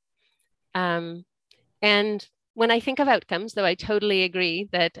system? And when I think of outcomes, though I totally agree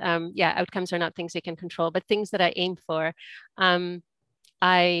that, yeah, outcomes are not things we can control, but things that I aim for,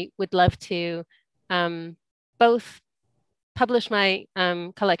 I would love to both publish my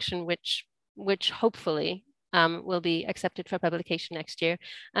collection, which hopefully will be accepted for publication next year,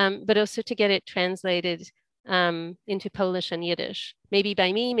 but also to get it translated into Polish and Yiddish, maybe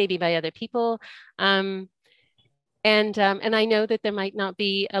by me, maybe by other people. And I know that there might not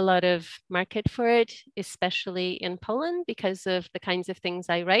be a lot of market for it, especially in Poland, because of the kinds of things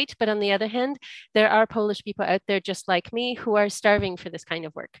I write. But on the other hand, there are Polish people out there just like me who are starving for this kind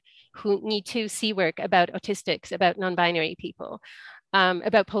of work, who need to see work about autistics, about non-binary people,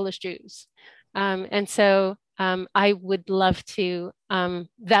 about Polish Jews. And so I would love to,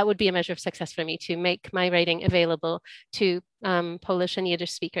 that would be a measure of success for me, to make my writing available to Polish and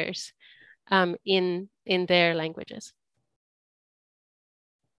Yiddish speakers in their languages.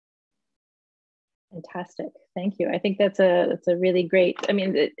 Fantastic, thank you. I think that's a really great, I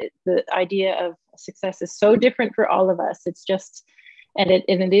mean, the idea of success is so different for all of us. It's just, and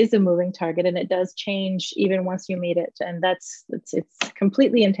it is a moving target, and it does change even once you meet it, and it's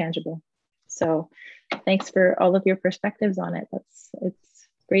completely intangible. So thanks for all of your perspectives on it. It's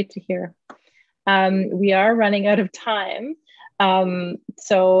great to hear. We are running out of time.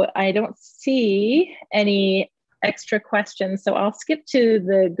 So I don't see any extra questions. So I'll skip to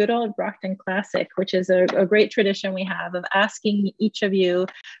the good old Brockton Classic, which is a great tradition we have of asking each of you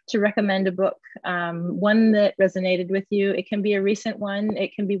to recommend a book, one that resonated with you. It can be a recent one.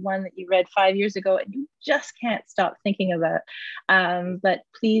 It can be one that you read 5 years ago and you just can't stop thinking about. But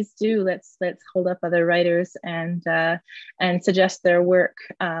please do, let's hold up other writers and suggest their work.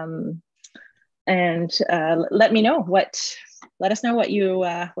 And let me know let us know what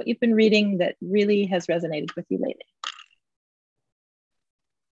you've been reading that really has resonated with you lately.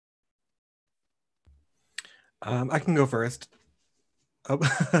 I can go first. Oh,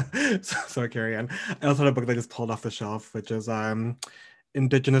 sorry, Carrianne. I also had a book that I just pulled off the shelf, which is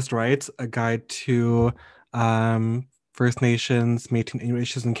Indigenous Rights, a guide to First Nations, Métis, and Inuit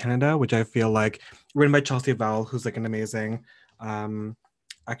issues in Canada, which I feel like written by Chelsea Vowell, who's like an amazing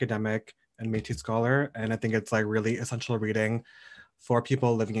academic and Métis scholar. And I think it's like really essential reading for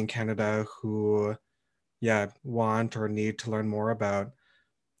people living in Canada who, yeah, want or need to learn more about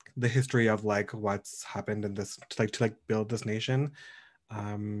the history of like what's happened in this, to build this nation.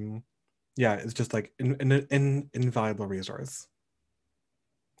 Yeah, it's just like an invaluable resource.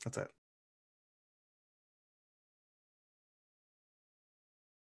 That's it.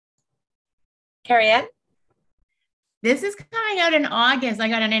 Carrianne? This is coming out in August. I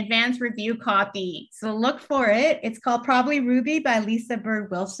got an advance review copy, so look for it. It's called Probably Ruby by Lisa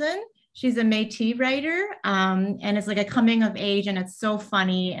Bird Wilson. She's a Métis writer, and it's like a coming of age, and it's so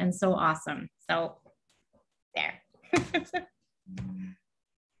funny and so awesome. So there.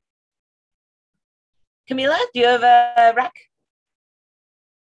 Kamila, do you have a rec?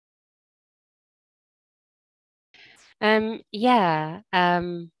 Yeah.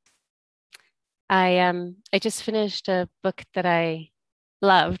 I just finished a book that I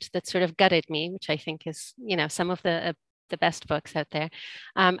loved that sort of gutted me, which I think is, you know, some of the best books out there.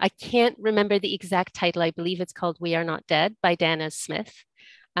 I can't remember the exact title. I believe it's called We Are Not Dead by Dana Smith.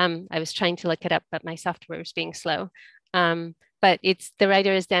 I was trying to look it up, but my software was being slow. But the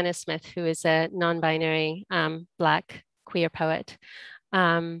writer is Dana Smith, who is a non-binary Black queer poet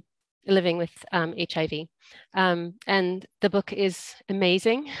living with HIV. And the book is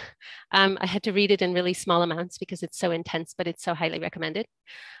amazing. I had to read it in really small amounts because it's so intense, but it's so highly recommended.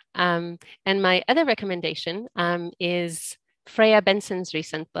 And my other recommendation is Freya Benson's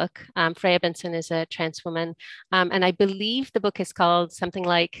recent book. Freya Benson is a trans woman, and I believe the book is called something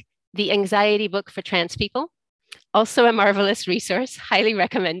like The Anxiety Book for Trans People. Also a marvelous resource, highly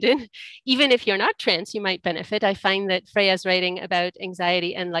recommended. Even if you're not trans, you might benefit. I find that Freya's writing about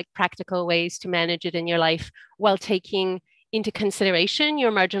anxiety and like practical ways to manage it in your life while taking into consideration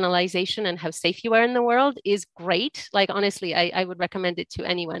your marginalization and how safe you are in the world is great. Like, honestly, I would recommend it to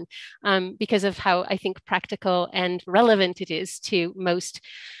anyone because of how I think practical and relevant it is to most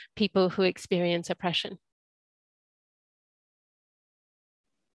people who experience oppression.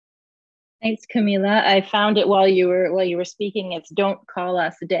 Thanks, Kamila. I found it while you were speaking. It's Don't Call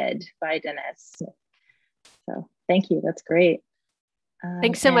Us Dead by Dennis. So thank you. That's great.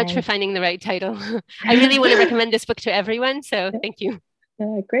 Thanks so much for finding the right title. I really want to recommend this book to everyone. So thank you.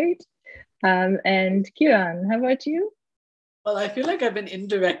 Great. And Kiran, how about you? Well, I feel like I've been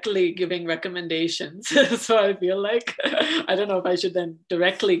indirectly giving recommendations. So I feel like, I don't know if I should then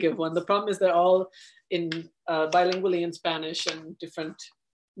directly give one. The problem is they're all in bilingually in Spanish and different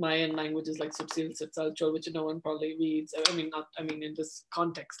Mayan languages like Subsil, Setsalchol, which no one probably reads. In this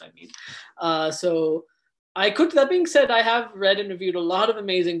context, so I could, that being said, I have read and reviewed a lot of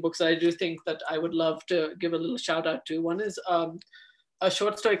amazing books I do think that I would love to give a little shout out to. One is a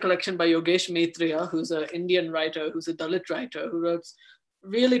short story collection by Yogesh Maitreya, who's an Indian writer, who's a Dalit writer, who wrote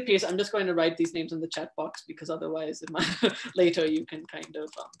really piece. I'm just going to write these names in the chat box because otherwise later you can kind of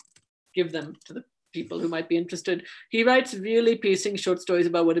give them to the people who might be interested. He writes really piercing short stories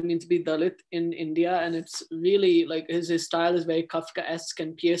about what it means to be Dalit in India. And it's really like his style is very Kafkaesque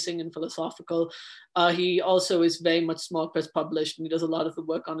and piercing and philosophical. He also is very much small press published and he does a lot of the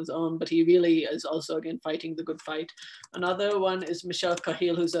work on his own, but he really is also, again, fighting the good fight. Another one is Michelle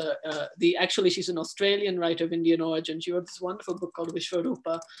Cahill, who's actually she's an Australian writer of Indian origin. She wrote this wonderful book called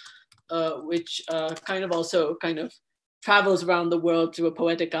Vishwarupa, which kind of travels around the world through a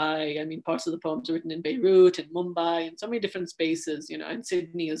poetic eye. I mean, parts of the poems are written in Beirut and Mumbai and so many different spaces, you know, and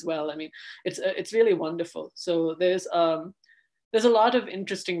Sydney as well. I mean, it's really wonderful. So there's a lot of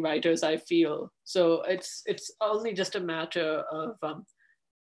interesting writers, I feel. So it's only just a matter of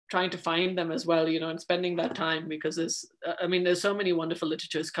trying to find them as well, you know, and spending that time because there's so many wonderful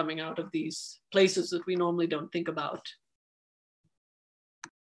literatures coming out of these places that we normally don't think about.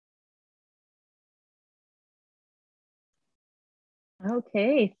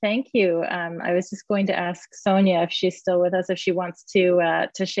 Okay, thank you. I was just going to ask Sonia if she's still with us, if she wants to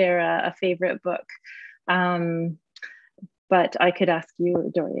share a favorite book. But I could ask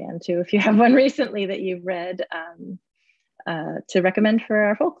you, Dorianne, too, if you have one recently that you've read to recommend for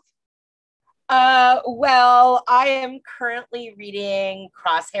our folks. Well, I am currently reading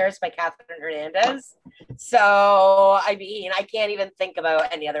Crosshairs by Catherine Hernandez. So, I mean, I can't even think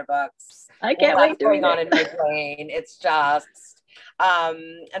about any other books. I can't wait to going on in my brain. It's just,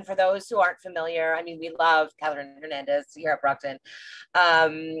 and for those who aren't familiar, I mean, we love Catherine Hernandez here at Brockton.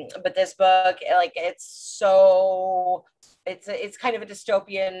 But this book, like, it's kind of a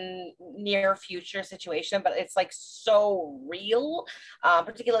dystopian near future situation, but it's like so real,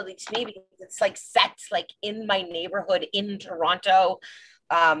 particularly to me because it's like set like in my neighborhood in Toronto,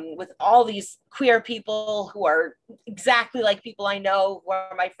 with all these queer people who are exactly like people I know who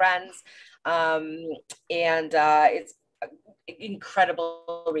are my friends. And it's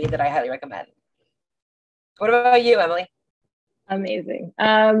incredible read that I highly recommend. What about you, Emily? Amazing.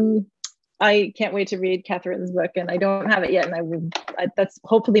 I can't wait to read Catherine's book, and I don't have it yet, and that's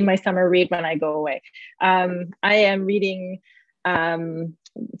hopefully my summer read when I go away. I am reading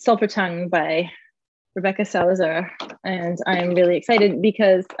Sulphur Tongue by Rebecca Salazar, and I'm really excited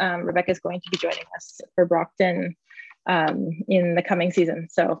because Rebecca is going to be joining us for Brockton in the coming season.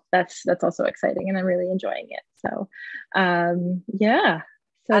 So that's also exciting, and I'm really enjoying it. So yeah.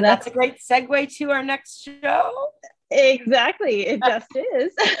 So that's a great segue to our next show. Exactly, it just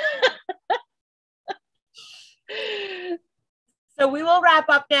is. So we will wrap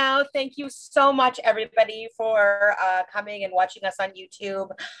up now. Thank you so much, everybody, for coming and watching us on YouTube.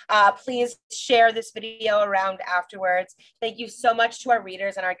 Please share this video around afterwards. Thank you so much to our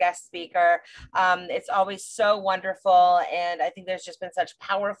readers and our guest speaker. It's always so wonderful. And I think there's just been such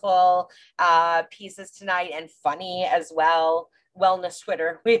powerful pieces tonight, and funny as well. Wellness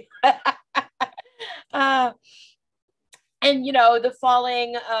Twitter. And, you know, the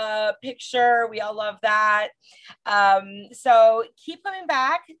falling picture, we all love that. So keep coming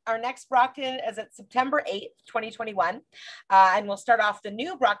back. Our next Brockton is at September 8th, 2021. And we'll start off the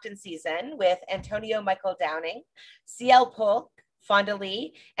new Brockton season with Antonio Michael Downing, C.L. Polk, Fonda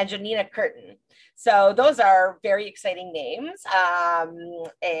Lee, and Janina Curtin. So those are very exciting names.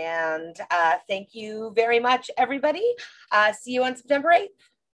 And thank you very much, everybody. See you on September 8th.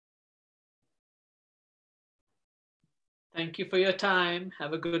 Thank you for your time.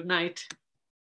 Have a good night.